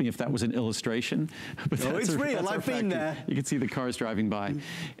have asked me if that was an illustration. But no, it's real. I've been there. You can see the cars driving by.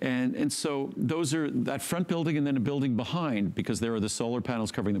 And so those are that front building and then a building behind, because there are the solar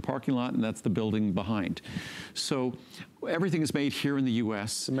panels covering the parking lot, and that's the building behind. So everything is made here in the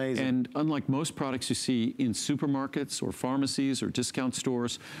U.S. Amazing. And unlike most products you see in supermarkets or pharmacies or discount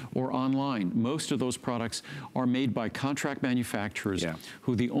stores or online, most of those products are made by contract manufacturers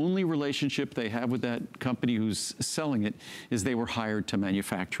who the only relationship they have with that company who's selling it is they were hired to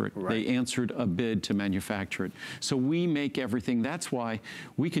manufacture it. They answered a bid to manufacture it. So we make everything. That's why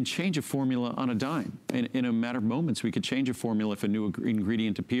we can change a formula on a dime. In a matter of moments, we could change a formula if a new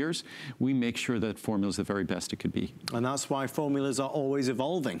ingredient appears. We make sure that formula is the very best it could be. And that's why formulas are always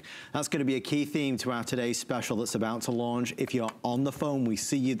evolving. That's going to be a key theme to our today's special that's about to launch. If you're on the phone, we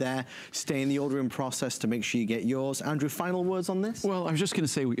see you there. Stay in the ordering process to make sure you get yours. Andrew, final words on this? Well, I was just going to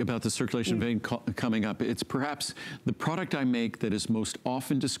say about the circulation vein coming up. It's perhaps the product I make that is most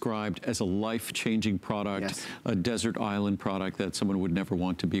often described as a life-changing product, a desert island product that someone would never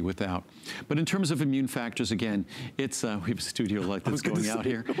want to be without. But in terms of immune factors, again, it's we have a studio like this going out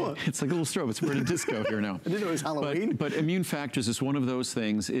here. It's like a little strobe. It's pretty disco here now. I didn't know it was Halloween. But immune factors is one of those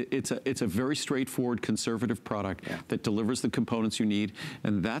things. It's a very straightforward, conservative product that delivers the components you need,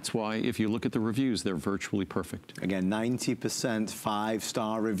 and that's why if you look at the reviews, they're virtually perfect. Again, 90%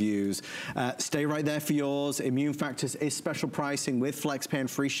 5-star reviews. Stay right there for yours. Immune Factors is special pricing with FlexPay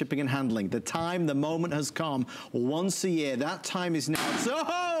and free shipping and handling. The moment has come once a year. That time is now.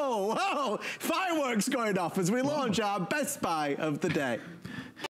 So, fireworks going off as we launch our Best Buy of the day.